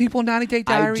show more people in 90 Day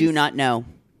Diaries? I do not know.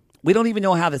 We don't even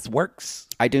know how this works.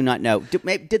 I do not know.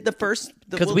 Did the first...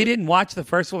 Because we didn't watch the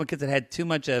first one because it had too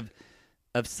much of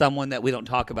someone that we don't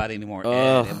talk about anymore,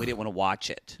 and we didn't want to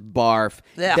watch it. Barf.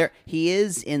 Yeah. He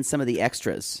is in some of the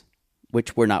extras,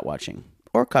 which we're not watching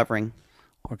or covering.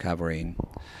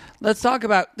 Let's talk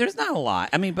about... There's not a lot.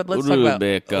 I mean, but let's talk about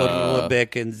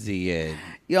Rebecca and Zied.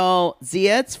 Y'all,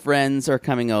 Zied's friends are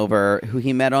coming over, who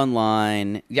he met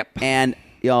online. Yep. And,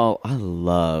 y'all, I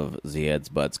love Zied's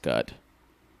buzz cut.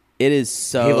 It is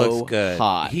so he looks good.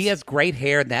 hot. He has great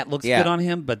hair, and that looks good on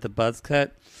him, but the buzz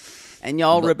cut... And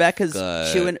y'all, Rebecca's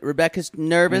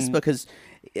nervous because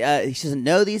she doesn't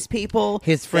know these people.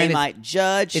 His friend might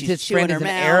judge. His friend is an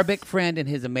Arabic friend and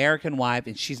his American wife,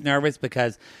 and she's nervous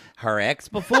because her ex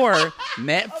before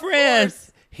met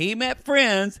friends. He met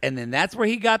friends, and then that's where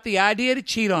he got the idea to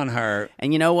cheat on her.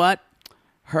 And you know what?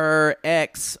 Her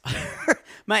ex,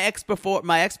 my ex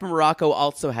from Morocco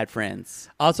also had friends.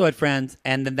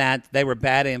 And then they were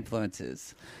bad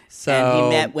influences. So and he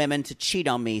met women to cheat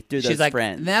on me through those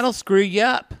friends. That'll screw you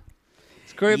up.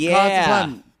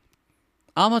 Yeah.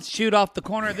 I almost chewed off the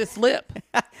corner of this lip.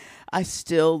 I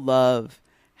still love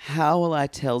How will I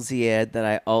tell Zied that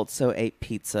I also ate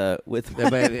pizza with my...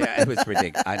 It was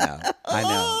ridiculous. I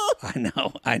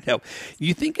know.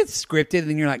 You think it's scripted,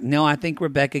 and you're like, no, I think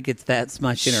Rebecca gets that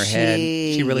smushed in her head.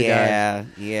 She really does.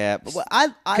 Yeah. But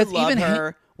I love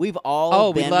her. We've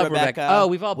all been we love Rebecca. Oh,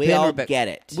 we've all been Rebecca. We all get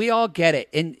it. We all get it.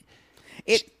 And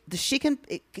it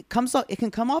can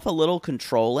come off a little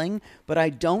controlling, but I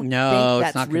don't think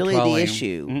that's really the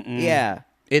issue. Mm-mm. Yeah.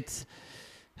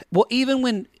 Even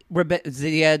when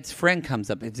Zied's friend comes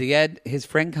up, his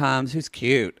friend comes, who's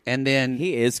cute, and then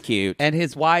he is cute, and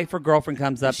his wife or girlfriend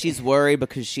comes up. She's worried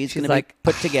because she's going to be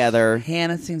put together.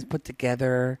 Hannah seems put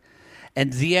together,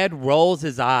 and Zied rolls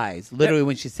his eyes literally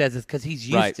when she says this because he's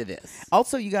used to this.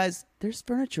 Also, you guys, there's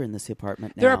furniture in this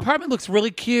apartment now. Their apartment looks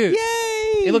really cute.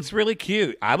 Yay! It looks really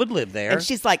cute. I would live there. And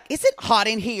she's like, "Is it hot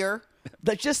in here?"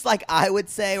 But just like I would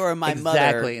say, or my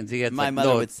mother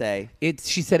would say.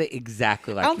 She said it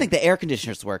exactly like I don't think the air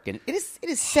conditioner's working. It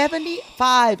is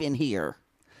 75 in here.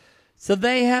 So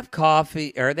they have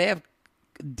coffee, or they have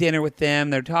dinner with them.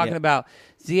 They're talking about,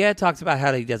 Zied talks about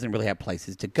how he doesn't really have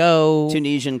places to go.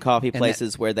 Tunisian coffee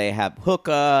places where they have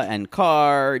hookah and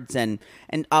cards. And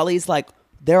Ali's like,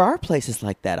 there are places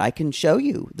like that. I can show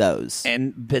you those.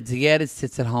 But Zied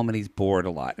sits at home and he's bored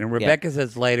a lot. And Rebecca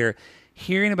says later,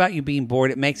 hearing about you being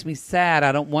bored, it makes me sad.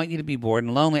 I don't want you to be bored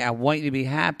and lonely. I want you to be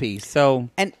happy. So,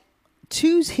 and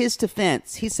to his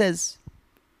defense, he says,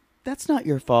 that's not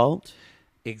your fault.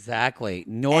 Exactly.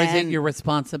 Nor is it your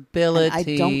responsibility.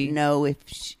 I don't know if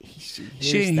she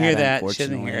didn't hear that. She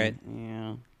didn't hear it.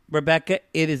 Yeah. Rebecca,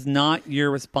 it is not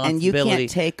your responsibility and you can't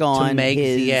take on to make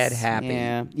Zied happy.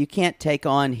 Yeah, you can't take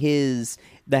on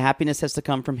the happiness has to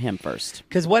come from him first.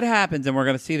 Because what happens, and we're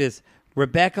going to see this,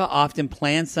 Rebecca often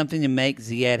plans something to make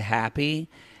Zied happy,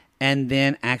 and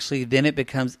then it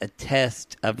becomes a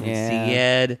test of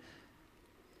Zied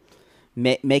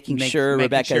making sure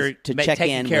Rebecca's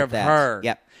taking care of her.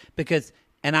 Yep. Because,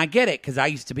 and I get it, because I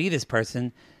used to be this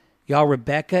person. Y'all,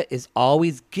 Rebecca is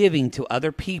always giving to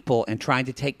other people and trying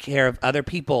to take care of other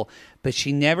people, but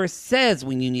she never says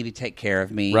when you need to take care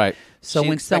of me. Right. So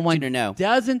when someone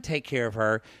doesn't take care of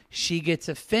her, she gets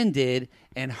offended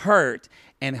and hurt.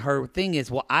 And her thing is,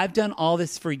 well, I've done all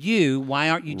this for you. Why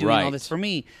aren't you doing all this for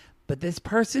me? But this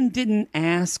person didn't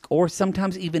ask or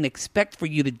sometimes even expect for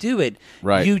you to do it.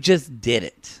 Right. You just did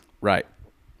it. Right.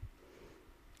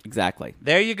 Exactly.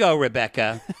 There you go,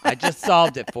 Rebecca. I just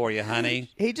solved it for you, honey.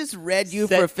 He just read you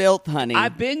for filth, honey.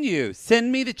 I've been you.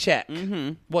 Send me the check.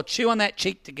 Mm-hmm. We'll chew on that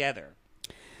cheek together.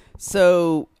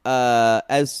 So,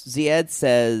 as Zied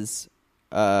says,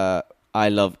 I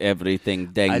love everything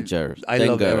danger. I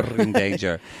love everything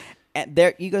danger.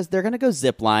 And he goes, they're going to go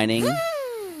ziplining.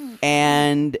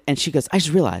 and she goes, I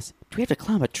just realized, do we have to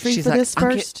climb a tree for this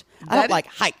first? I don't like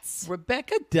heights.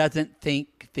 Rebecca doesn't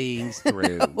think things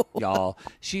through, y'all.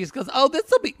 She just goes, oh, this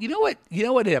will be, you know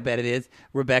what I bet it is?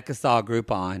 Rebecca saw a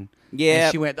Groupon. Yeah.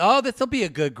 And she went, oh, this will be a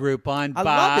good Groupon. I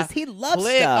love this. He loves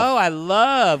stuff. Oh, I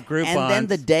love Groupons. And then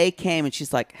the day came and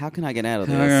she's like, how can I get out of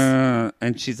this?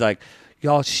 And she's like,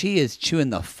 y'all, she is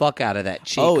chewing the fuck out of that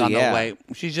cheek on the way.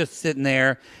 She's just sitting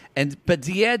there. But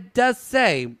Zied does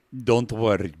say, don't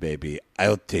worry, baby.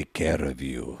 I'll take care of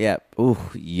you. Yeah. Ooh,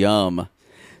 yum.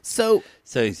 So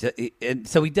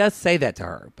he does say that to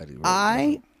her. But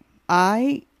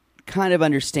I kind of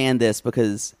understand this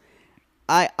because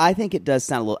I think it does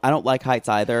sound a little. I don't like heights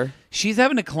either. She's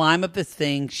having to climb up this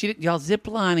thing. Y'all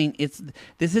ziplining.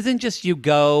 This isn't just you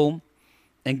go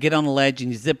and get on the ledge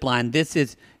and you zip line. This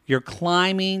is you're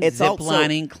climbing,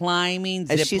 ziplining, climbing,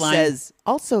 ziplining. As she says,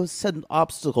 also some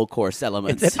obstacle course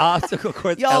elements. It's an obstacle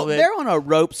course Y'all, they're on a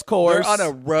ropes course. They're on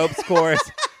a ropes course.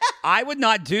 I would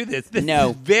not do this. This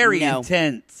is very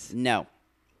intense. No.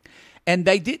 And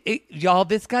they did, y'all,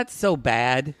 this got so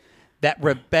bad that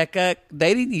Rebecca,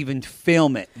 they didn't even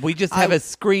film it. We just have a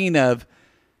screen of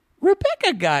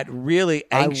Rebecca got really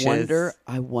anxious.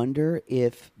 I wonder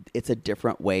if it's a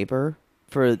different waiver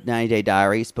for 90 Day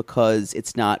Diaries because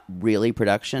it's not really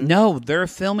production. No, they're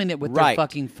filming it with their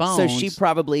fucking phones. So she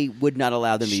probably would not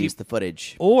allow them to use the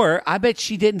footage. Or I bet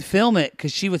she didn't film it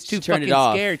because she was too fucking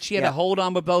scared. She had to hold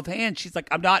on with both hands. She's like,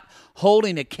 I'm not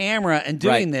holding a camera and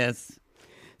doing this.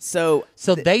 So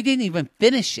they didn't even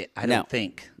finish it, I don't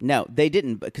think. No, they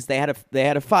didn't because they had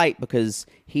a fight because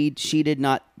she did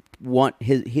not want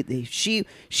she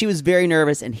was very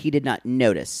nervous and he did not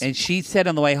notice. And she said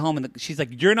on the way home, and she's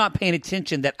like, "You're not paying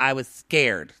attention that I was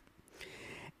scared."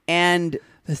 And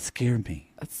that scared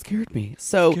me.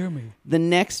 So the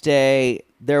next day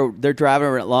they're driving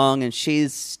along and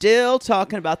she's still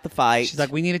talking about the fight. She's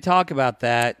like, "We need to talk about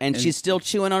that." And she's still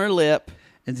chewing on her lip.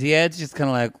 And Ziad's just kind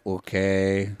of like,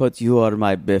 okay. But you are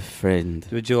my best friend.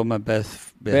 But you're my best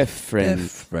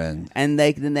friend. And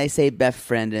then they say best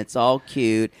friend, and it's all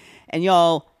cute. And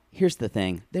y'all, here's the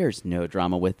thing. There's no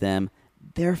drama with them.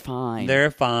 They're fine.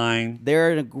 They're fine.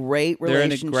 They're in a great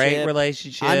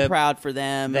relationship. I'm proud for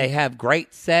them. They have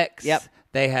great sex. Yep.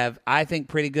 They have, I think,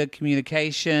 pretty good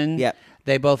communication. Yep.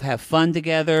 They both have fun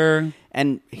together.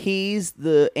 And he's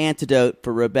the antidote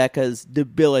for Rebecca's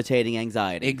debilitating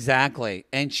anxiety. Exactly.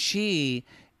 And she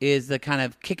is the kind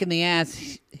of kick in the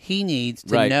ass he needs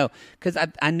to know. Because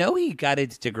I know he got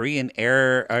his degree in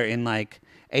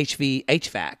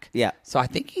HVAC. Yeah. So I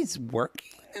think he's working.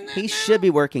 He should be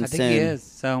working soon. I think he is.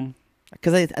 So,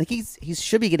 because I think he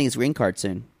should be getting his green card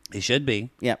soon. He should be.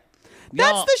 Yep.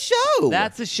 That's the show.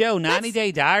 That's the show. 90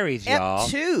 Day Diaries, y'all. Ep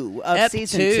 2 of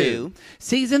Season 2.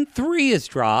 Season 3 is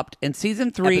dropped, and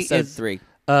Season 3 Episode 3.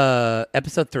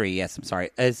 Episode 3, yes, I'm sorry.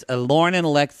 Is Lauren and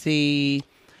Alexi.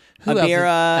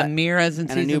 Amira's in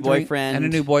Season 3. And a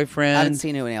new boyfriend. I haven't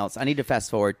seen anyone else. I need to fast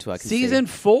forward to Season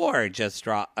 4 just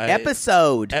dropped.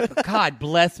 Episode. God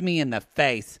bless me in the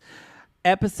face.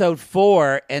 Episode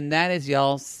 4, and that is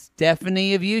y'all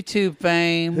Stephanie of YouTube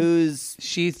fame.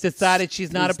 She's decided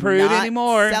she's not a prude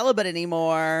anymore. Celibate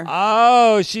anymore.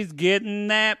 Oh, she's getting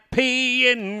that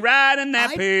pee and riding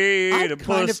that pee to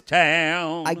Puss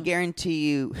Town. I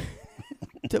guarantee you,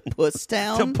 to Puss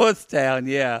Town. To Puss Town,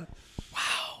 yeah.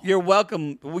 Wow. You're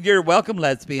welcome. You're welcome,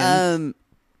 lesbians.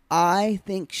 I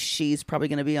think she's probably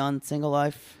going to be on Single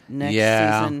Life next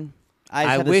season. I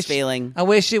have this feeling. I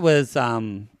wish it was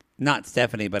not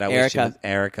Stephanie, but I wish it was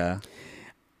Erica.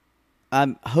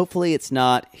 Hopefully it's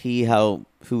not who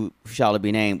shall it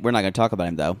be named. We're not going to talk about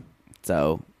him though.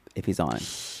 So if he's on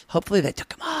it, hopefully they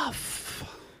took him off.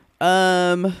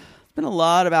 There's been a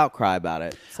lot of outcry about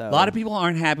it. So a lot of people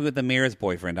aren't happy with Amira's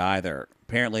boyfriend either.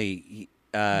 Apparently,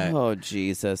 oh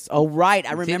Jesus! Oh right,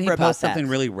 I remember didn't he about post that. Something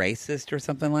really racist or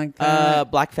something like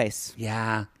that. Blackface.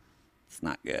 Yeah, it's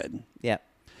not good. Yeah.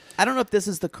 I don't know if this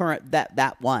is the current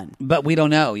that one. But we don't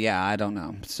know. Yeah, I don't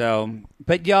know. So,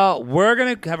 but y'all,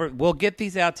 we'll get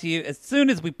these out to you as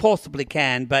soon as we possibly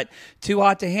can. But Too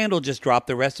Hot to Handle just dropped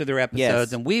the rest of their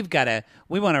episodes, and we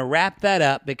want to wrap that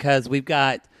up because we've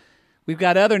got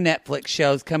other Netflix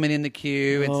shows coming in the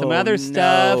queue and some other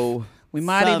stuff. We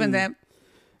might even have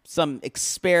some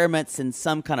experiments in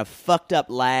some kind of fucked up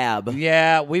lab.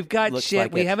 Yeah, we've got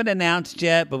shit we haven't announced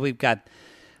yet, but we've got.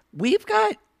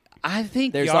 I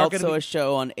think there's also a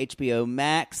show on HBO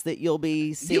Max that you'll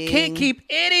be seeing. You can't keep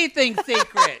anything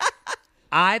secret.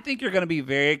 I think you're going to be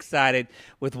very excited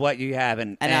with what you have.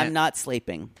 And I'm not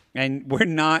sleeping. And we're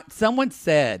not. Someone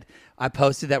said, I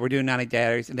posted that we're doing 90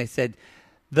 Diaries, and they said,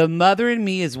 the mother in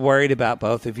me is worried about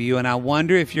both of you, and I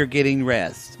wonder if you're getting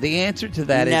rest. The answer to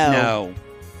that is no.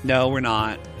 No, we're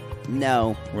not.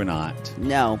 No. We're not.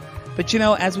 No. But,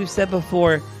 as we've said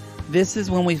before, this is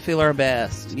when we feel our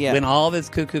best. Yeah. When all this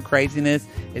cuckoo craziness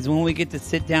is when we get to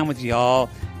sit down with y'all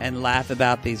and laugh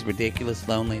about these ridiculous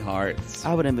lonely hearts.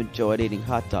 I would have enjoyed eating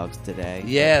hot dogs today.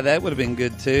 Yeah, that would have been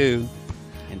good too.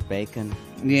 And bacon.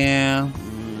 Yeah.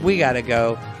 We gotta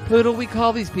go. Who do we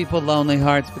call these people lonely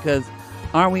hearts? Because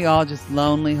aren't we all just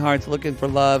lonely hearts looking for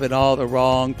love in all the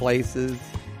wrong places?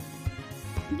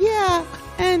 Yeah.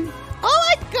 And oh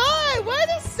my God, why are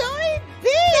there so many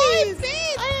bees?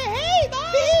 I hate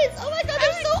bees. Oh my God,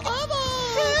 they're so awful.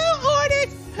 Who ordered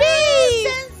bees? Who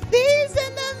sends bees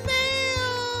in the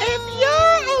mail? If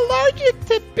you're allergic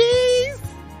to bees,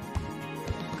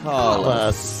 call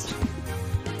us.